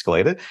rightfully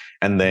escalate it,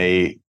 and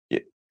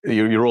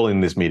you're all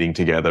in this meeting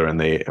together, and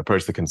they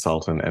approach the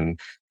consultant, and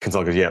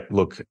consultant goes, "Yeah,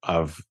 look,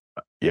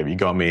 you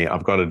got me.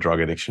 I've got a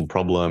drug addiction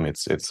problem.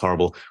 It's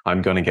horrible.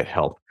 I'm going to get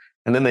help."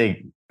 And then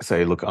they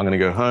say, "Look, I'm going to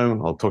go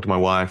home. I'll talk to my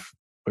wife.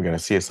 We're going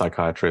to see a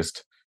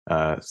psychiatrist,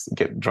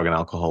 get drug and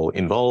alcohol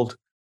involved,"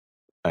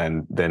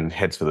 and then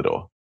heads for the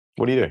door.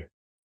 What do you do?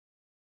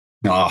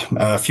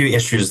 A few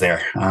issues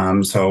there.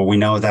 So we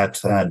know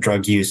that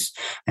drug use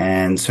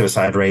and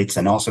suicide rates,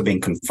 and also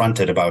being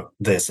confronted about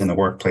this in the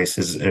workplace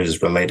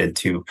is related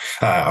to,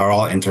 are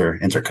all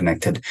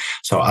interconnected.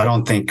 So I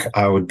don't think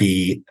I would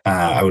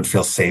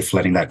feel safe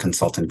letting that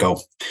consultant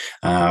go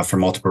for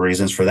multiple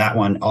reasons. For that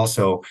one,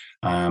 also,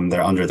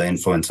 they're under the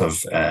influence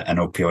of an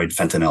opioid,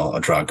 fentanyl,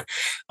 a drug.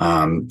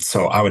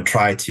 So I would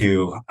try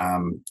to,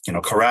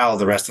 corral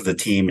the rest of the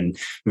team and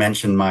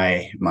mention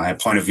my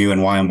point of view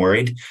and why I'm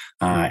worried,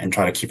 and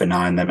try to keep an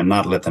eye on them and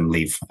not let them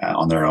leave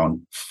on their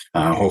own.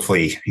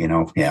 Hopefully,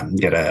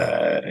 get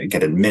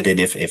admitted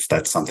if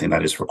that's something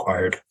that is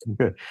required.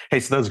 Good. Hey,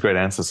 so that was a great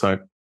answer. So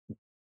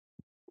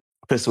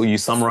first of all, you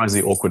summarize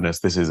the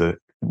awkwardness. This is a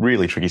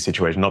really tricky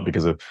situation, not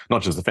because of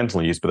not just the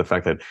fentanyl use, but the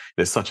fact that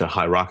there's such a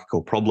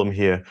hierarchical problem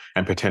here,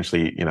 and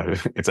potentially,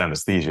 it's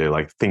anesthesia,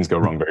 like things go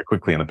wrong very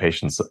quickly and the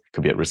patients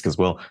could be at risk as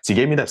well. So you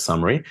gave me that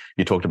summary.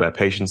 You talked about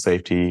patient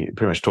safety,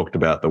 pretty much talked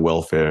about the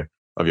welfare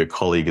of your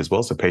colleague as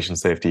well. So patient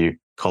safety,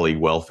 colleague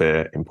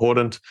welfare,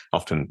 important.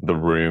 Often the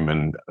room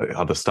and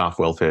other staff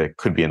welfare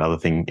could be another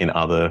thing in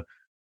other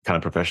kind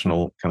of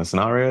professional kind of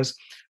scenarios.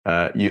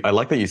 I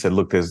like that you said,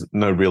 look, there's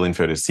no real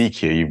info to seek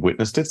here. You've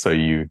witnessed it, so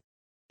you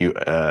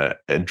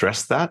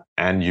addressed that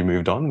and you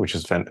moved on, which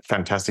is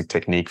fantastic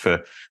technique for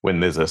when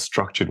there's a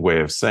structured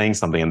way of saying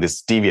something and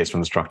this deviates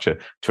from the structure.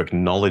 To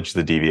acknowledge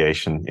the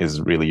deviation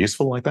is really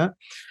useful like that.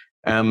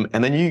 And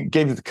then you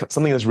gave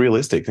something that's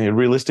realistic.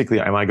 Realistically,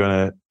 am I going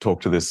to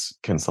talk to this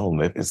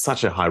consultant? It's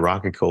such a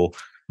hierarchical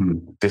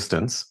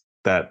distance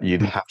that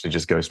you'd have to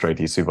just go straight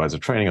to your supervisor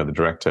of training or the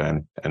director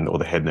and or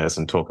the head nurse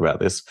and talk about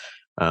this.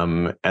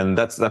 And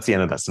that's the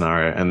end of that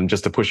scenario. And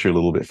just to push you a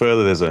little bit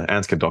further, there's an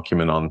ANSCA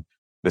document on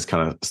this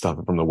kind of stuff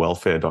from the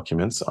welfare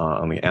documents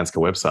on the ANSCA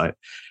website.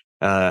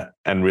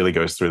 and really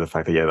goes through the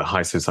fact that the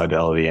high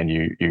suicidality, and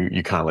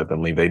you can't let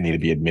them leave. They need to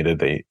be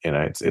admitted.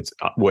 It's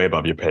way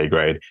above your pay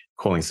grade.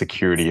 Calling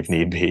security if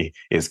need be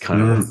is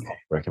kind of what I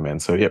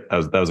recommend. So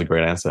that was a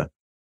great answer.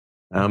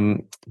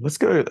 Let's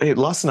go. Hey,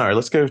 last scenario.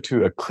 Let's go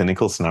to a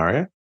clinical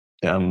scenario.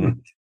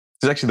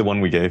 This is actually the one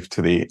we gave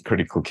to the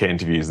critical care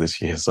interviews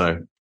this year. So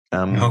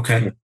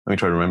okay, let me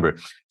try to remember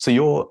it. So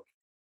you're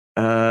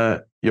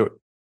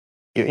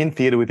in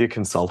theatre with your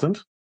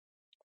consultant.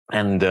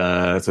 And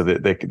so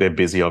they're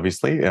busy,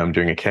 obviously,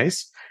 doing a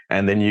case.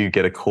 And then you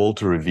get a call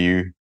to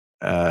review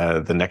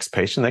the next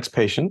patient. Next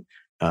patient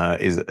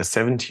is a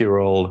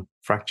 70-year-old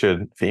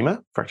fractured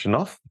femur, fractured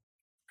off.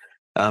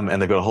 And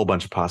they've got a whole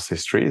bunch of past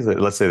histories.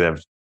 Let's say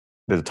there's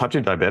a type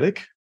 2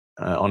 diabetic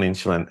on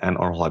insulin and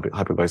oral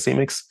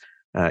hypoglycemics,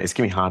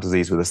 ischemic heart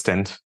disease with a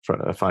stent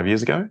 5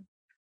 years ago.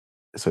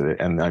 So,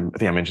 and I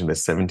think I mentioned they're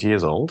 70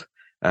 years old.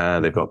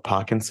 They've got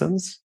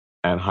Parkinson's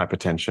and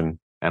hypertension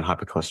and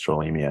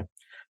hypercholesterolemia.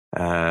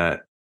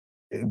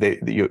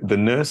 The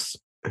nurse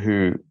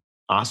who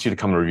asked you to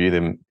come and review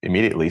them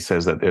immediately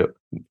says that they're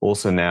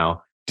also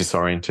now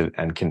disoriented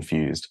and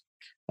confused.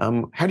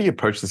 How do you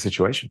approach the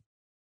situation?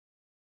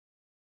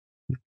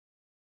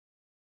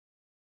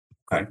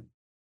 Okay.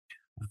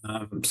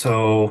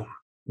 So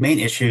main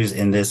issues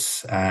in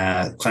this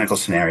clinical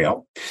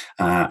scenario,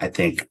 I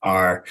think,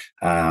 are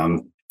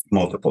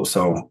multiple.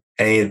 So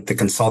the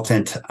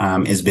consultant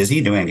is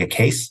busy doing a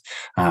case.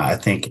 I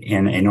think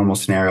in a normal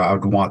scenario, I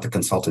would want the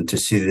consultant to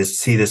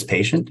see this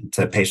patient. It's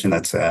a patient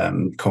that's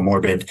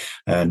comorbid,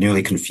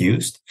 newly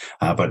confused,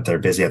 but they're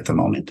busy at the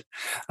moment.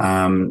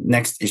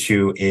 Next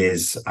issue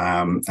is,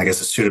 I guess,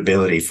 the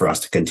suitability for us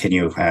to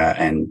continue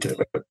and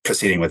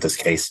proceeding with this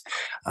case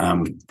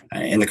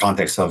in the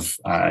context of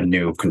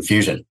new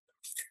confusion.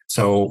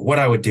 So what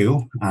I would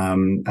do,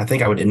 I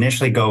think I would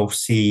initially go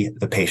see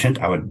the patient.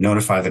 I would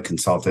notify the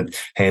consultant,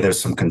 hey, there's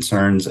some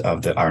concerns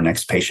of our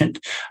next patient.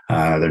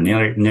 They're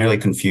nearly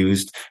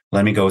confused.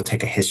 Let me go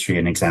take a history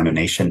and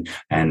examination,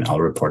 and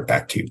I'll report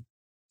back to you.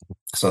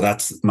 So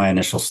that's my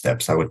initial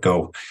steps. I would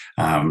go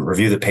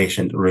review the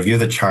patient, review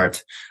the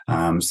chart,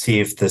 see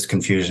if this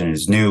confusion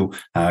is new,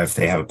 if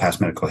they have a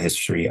past medical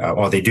history.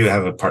 Well, they do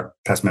have a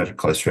past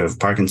medical history of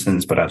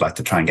Parkinson's, but I'd like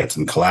to try and get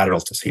some collateral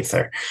to see if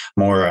they're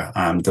more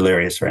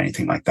delirious or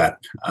anything like that.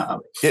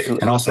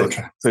 And also,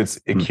 so it's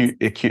acute,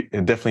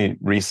 definitely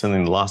recent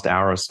in the last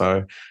hour or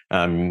so.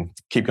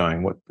 Keep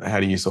going. How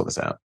do you sort this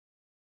out?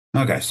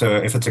 Okay, so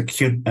if it's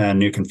acute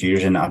new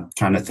confusion, I'm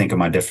trying to think of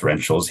my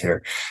differentials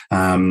here.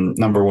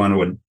 Number one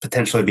would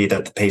potentially be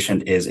that the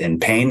patient is in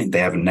pain. They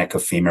have a neck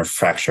of femur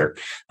fracture.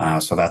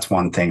 So that's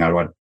one thing I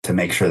want to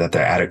make sure that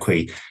they're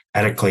adequately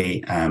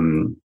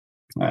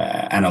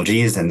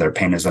analgesied and their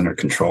pain is under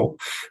control.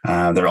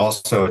 They're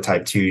also a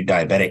type 2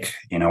 diabetic,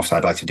 so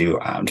I'd like to do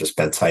just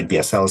bedside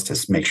BSLs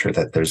to make sure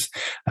that there's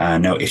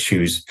no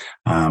issues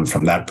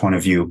from that point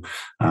of view.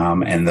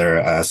 And they're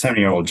a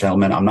 70-year-old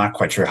gentleman. I'm not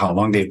quite sure how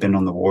long they've been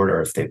on the ward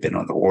or if they've been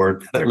on the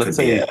ward. Let's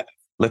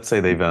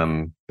say they've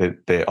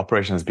their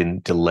operation has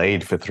been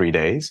delayed for 3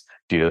 days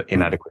due to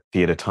inadequate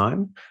theatre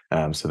time.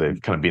 So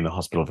they've kind of been in the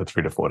hospital for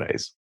 3 to 4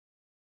 days.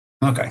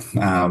 Okay.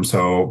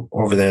 So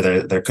over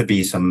there could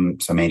be some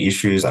main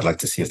issues. I'd like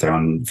to see if they're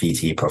on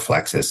VT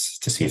prophylaxis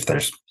to see if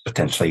there's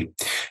potentially,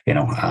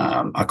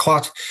 a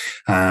clot.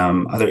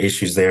 Other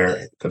issues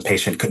there, the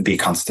patient could be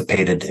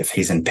constipated. If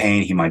he's in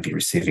pain, he might be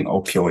receiving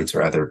opioids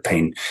or other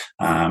pain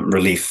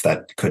relief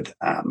that could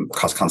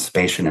cause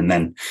constipation and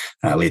then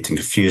lead to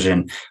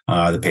confusion.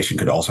 The patient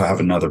could also have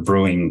another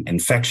brewing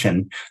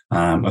infection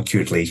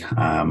acutely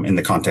in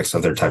the context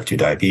of their type 2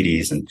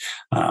 diabetes and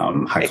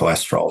high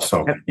cholesterol.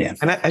 So, yeah.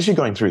 And as you're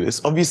going through this,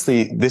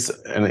 obviously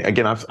and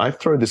again, I've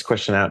thrown this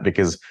question out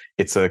because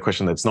it's a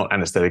question that's not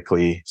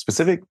anesthetically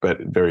specific, but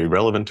very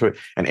relevant to it.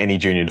 And any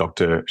junior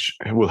doctor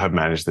will have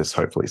managed this,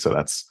 hopefully. So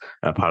that's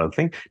part of the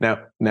thing.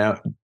 Now,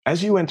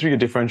 as you went through your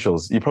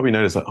differentials, you probably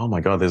noticed that, oh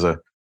my God, there's a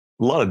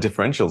lot of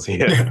differentials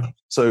here.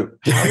 So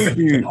how would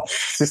you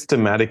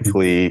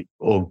systematically,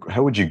 or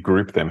how would you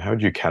group them? How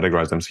would you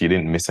categorize them so you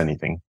didn't miss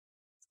anything?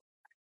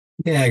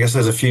 Yeah, I guess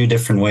there's a few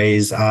different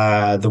ways.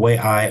 The way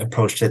I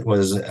approached it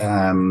was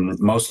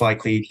most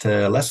likely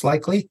to less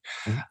likely.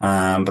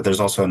 But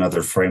there's also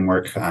another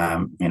framework,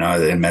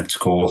 in med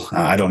school.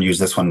 I don't use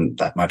this one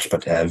that much,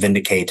 but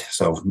Vindicate.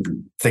 So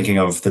thinking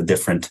of the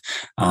different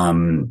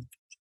what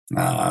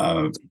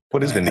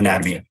is Vindicate?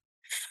 Anatomy.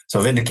 So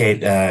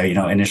Vindicate,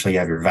 initially you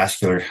have your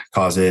vascular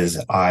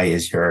causes, I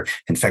is your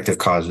infective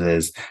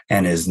causes,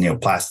 N is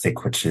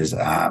neoplastic, which is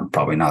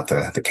probably not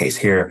the case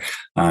here.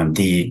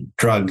 D,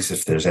 drugs,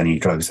 if there's any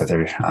drugs that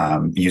they're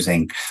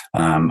using.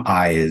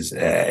 I is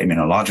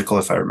immunological,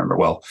 if I remember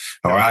well,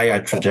 or I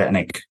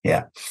iatrogenic.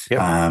 Yeah.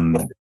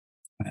 Yep.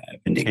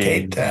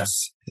 Vindicate.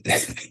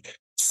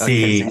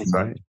 C.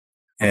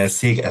 Okay,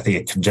 C, I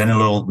think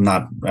congenital,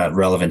 not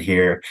relevant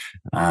here.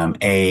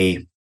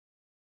 A.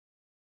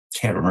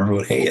 Can't remember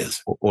what A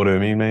is.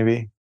 Autoimmune,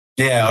 maybe?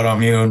 Yeah,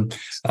 autoimmune.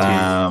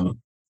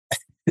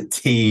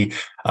 T,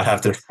 I'd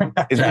have to.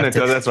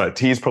 That's right.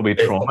 T is probably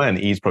trauma and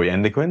E is probably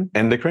endocrine.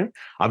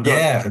 I've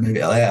got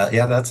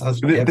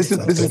this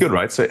is good,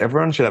 right? So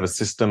everyone should have a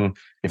system.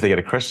 If they get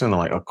a question, they're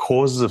like,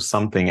 causes of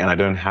something, and I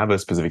don't have a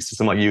specific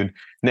system. Like you'd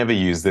never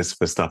use this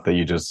for stuff that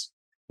you just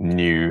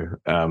knew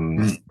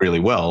really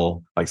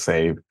well, like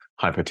say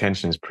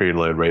hypertension is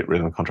preload, rate,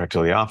 rhythm,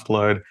 contractility,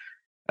 afterload.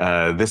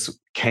 This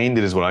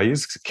CANEDIT is what I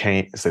use. So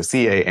CANEDIT,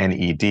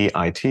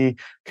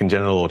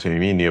 congenital,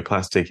 autoimmune,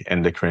 neoplastic,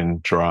 endocrine,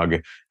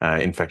 drug,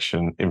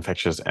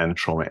 infectious, and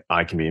trauma.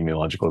 I can be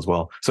immunological as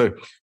well. So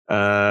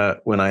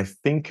when I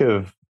think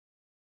of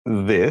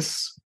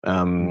this,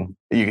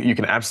 you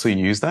can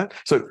absolutely use that.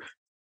 So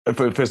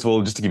first of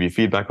all, just to give you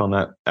feedback on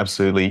that,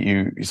 absolutely.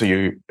 You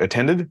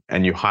attended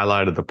and you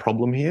highlighted the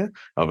problem here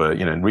of a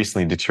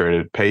recently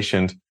deteriorated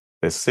patient.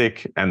 They're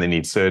sick and they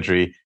need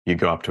surgery. You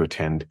go up to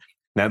attend.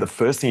 Now, the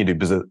first thing you do,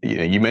 because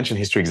you mentioned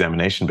history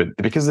examination, but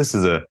because this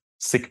is a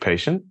sick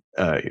patient,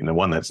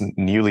 one that's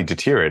newly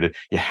deteriorated,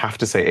 you have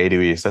to say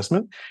A2E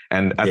assessment.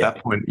 And at that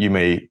point, you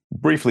may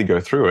briefly go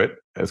through it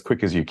as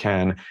quick as you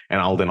can, and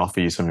I'll then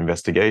offer you some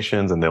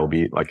investigations, and they'll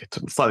be like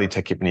slightly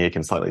tachypneic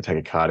and slightly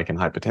tachycardic and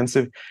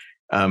hypertensive.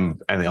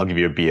 And I'll give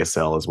you a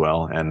BSL as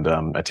well, and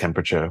a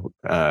temperature,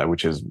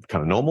 which is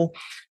kind of normal.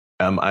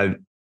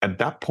 At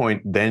that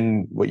point,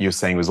 then what you're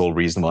saying was all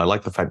reasonable. I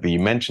like the fact that you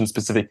mentioned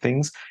specific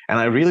things. And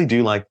I really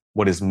do like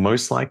what is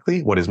most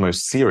likely, what is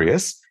most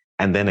serious,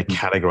 and then a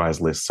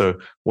categorized list. So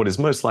what is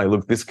most likely,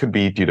 look, this could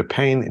be due to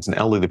pain. It's an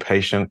elderly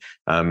patient.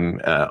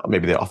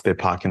 Maybe they're off their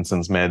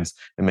Parkinson's meds,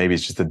 and maybe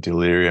it's just a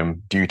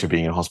delirium due to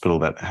being in hospital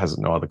that has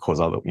no other cause,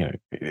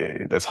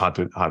 that's hard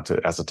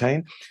to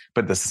ascertain.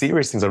 But the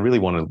serious things I really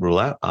want to rule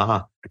out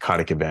are a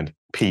cardiac event,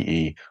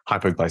 PE,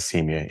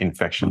 hypoglycemia,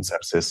 infection,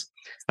 sepsis.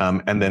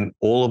 And then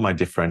all of my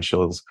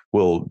differentials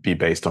will be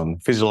based on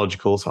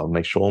physiological. So I'll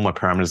make sure all my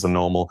parameters are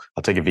normal.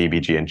 I'll take a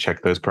VBG and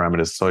check those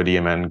parameters,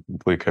 sodium and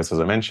glucose,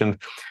 as I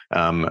mentioned.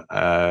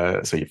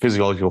 So your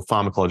physiological,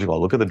 pharmacological,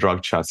 I'll look at the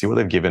drug chart, see what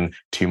they've given,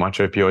 too much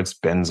opioids,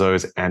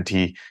 benzos,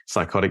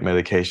 antipsychotic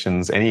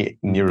medications, any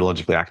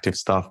neurologically active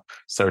stuff,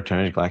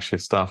 serotonergically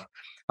active stuff.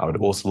 I would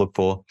also look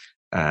for.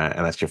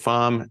 And that's your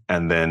pharm,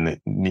 and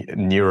then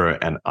neuro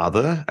and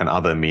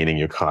other meaning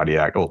your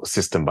cardiac or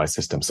system by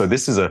system. So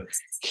this is a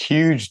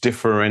huge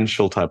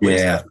differential type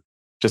list. Yeah.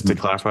 Just to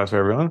clarify for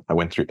everyone, I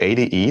went through A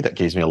to E. That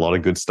gives me a lot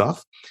of good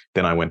stuff.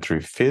 Then I went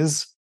through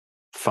phys,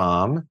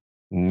 pharm,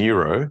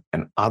 neuro,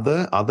 and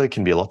other. Other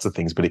can be lots of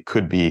things, but it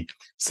could be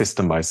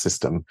system by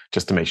system,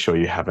 just to make sure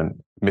you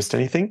haven't missed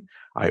anything.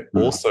 I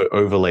also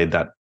overlaid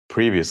that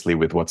previously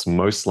with what's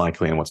most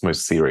likely and what's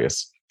most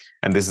serious.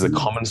 And this is a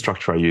common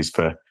structure I use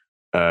for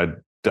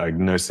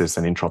diagnosis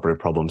and intraoperative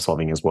problem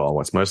solving as well.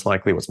 What's most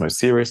likely, what's most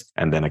serious,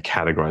 and then a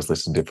categorized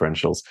list of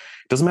differentials.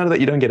 It doesn't matter that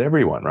you don't get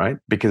everyone, right?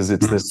 Because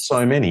there's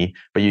so many,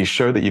 but you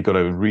show that you've got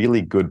a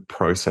really good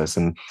process.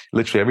 And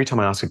literally every time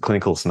I ask a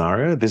clinical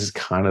scenario, this is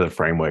kind of the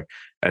framework.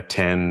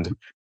 Attend,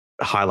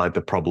 highlight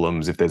the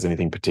problems. If there's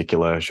anything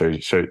particular, show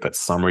that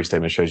summary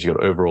statement shows you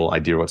got overall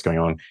idea of what's going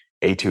on,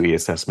 A2E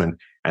assessment.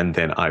 And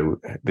then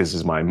this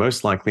is my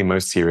most likely,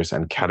 most serious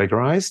and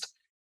categorized.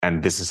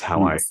 And this is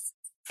how I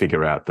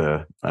figure out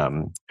this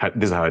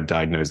is how I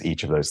diagnose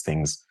each of those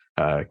things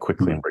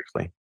quickly and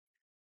briefly.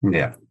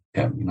 Yeah.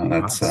 No,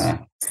 that's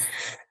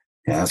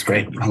that's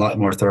great. A lot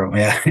more thorough.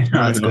 Yeah, no,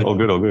 that's good.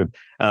 All good.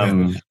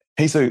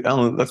 Hey, so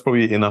Alain, that's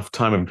probably enough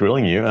time of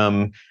grilling you.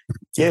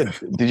 Did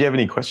you have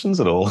any questions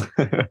at all?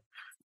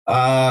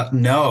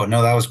 No,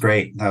 that was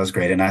great.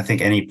 And I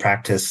think any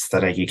practice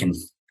that you can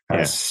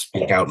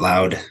speak out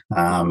loud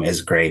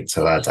is great.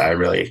 So I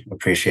really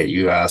appreciate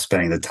you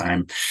spending the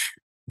time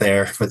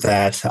there with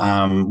that.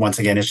 Once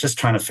again, it's just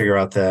trying to figure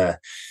out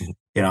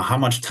how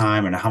much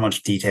time and how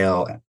much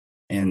detail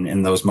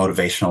in those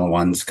motivational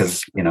ones,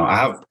 because I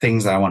have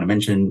things I want to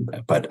mention,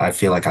 but I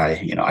feel like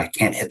I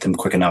can't hit them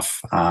quick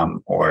enough,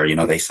 or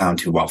they sound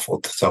too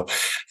waffled. So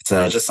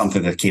it's just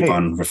something to keep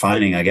on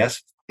refining, I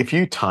guess. If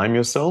you time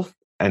yourself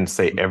and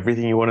say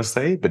everything you want to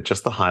say, but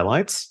just the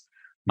highlights,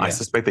 I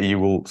suspect that you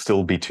will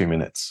still be 2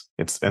 minutes.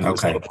 It's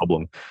not a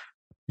problem.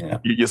 Yeah.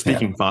 You're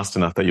speaking fast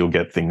enough that you'll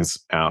get things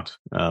out.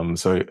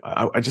 So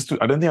I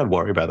don't think I'd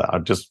worry about that.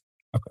 I'd just,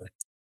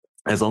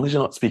 as long as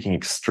you're not speaking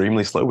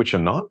extremely slow, which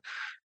you're not,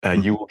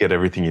 you will get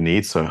everything you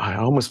need. So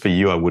almost for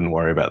you, I wouldn't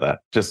worry about that.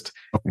 Just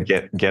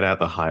get out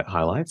the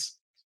highlights.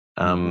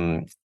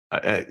 As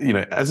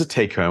a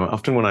take home,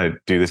 often when I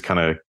do this kind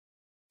of,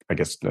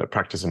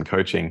 practice and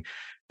coaching,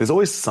 there's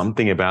always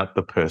something about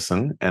the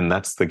person, and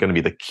that's going to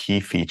be the key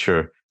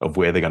feature of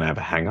where they're going to have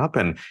a hang up.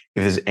 And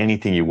if there's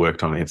anything you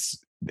worked on,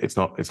 it's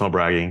not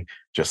bragging.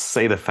 Just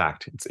say the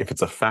fact. If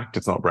it's a fact,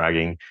 it's not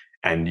bragging,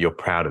 and you're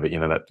proud of it.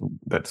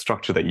 That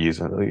structure that you use.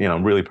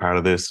 I'm really proud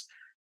of this.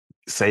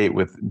 Say it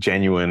with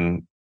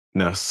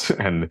genuineness,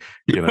 and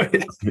you're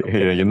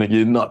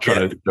not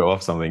trying to show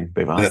off something.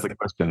 They've asked the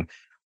question.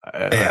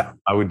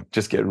 I would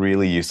just get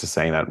really used to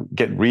saying that.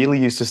 Get really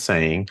used to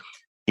saying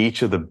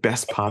each of the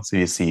best parts of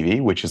your CV,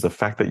 which is the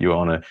fact that you're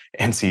on a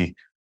NC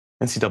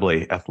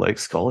NCAA athletic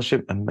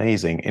scholarship,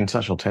 amazing.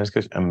 International tennis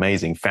coach,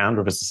 amazing.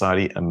 Founder of a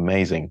society,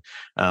 amazing.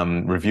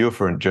 Reviewer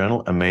for a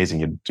journal, amazing.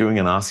 You're doing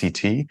an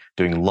RCT,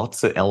 doing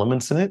lots of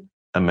elements in it,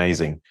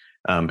 amazing.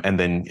 And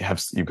then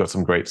you've got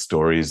some great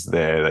stories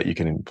there that you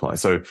can imply.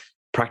 So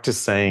practice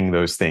saying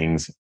those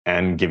things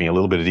and giving a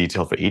little bit of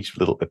detail for each,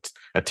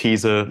 a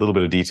teaser, a little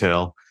bit of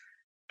detail,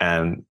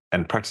 and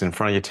practice in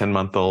front of your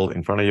 10-month-old,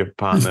 in front of your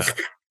partner,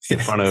 in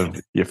front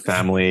of your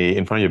family,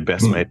 in front of your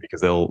best mate,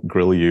 because they'll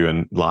grill you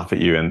and laugh at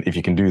you. And if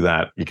you can do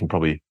that, you can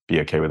probably be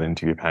okay with an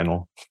interview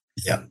panel.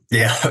 Yeah.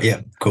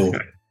 Cool.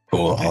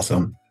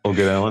 Awesome. All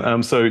good,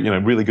 Alan. So,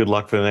 really good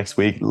luck for the next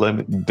week.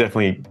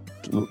 Definitely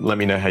let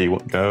me know how you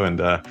go, and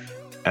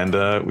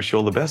wish you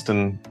all the best.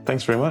 And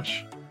thanks very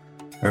much.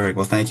 All right.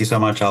 Well, thank you so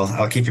much.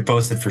 I'll keep you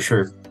posted for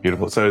sure.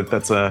 Beautiful. So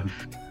that's the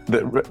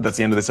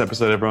end of this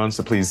episode, everyone.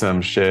 So please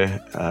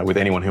share with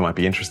anyone who might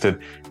be interested,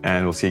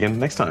 and we'll see you again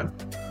next time.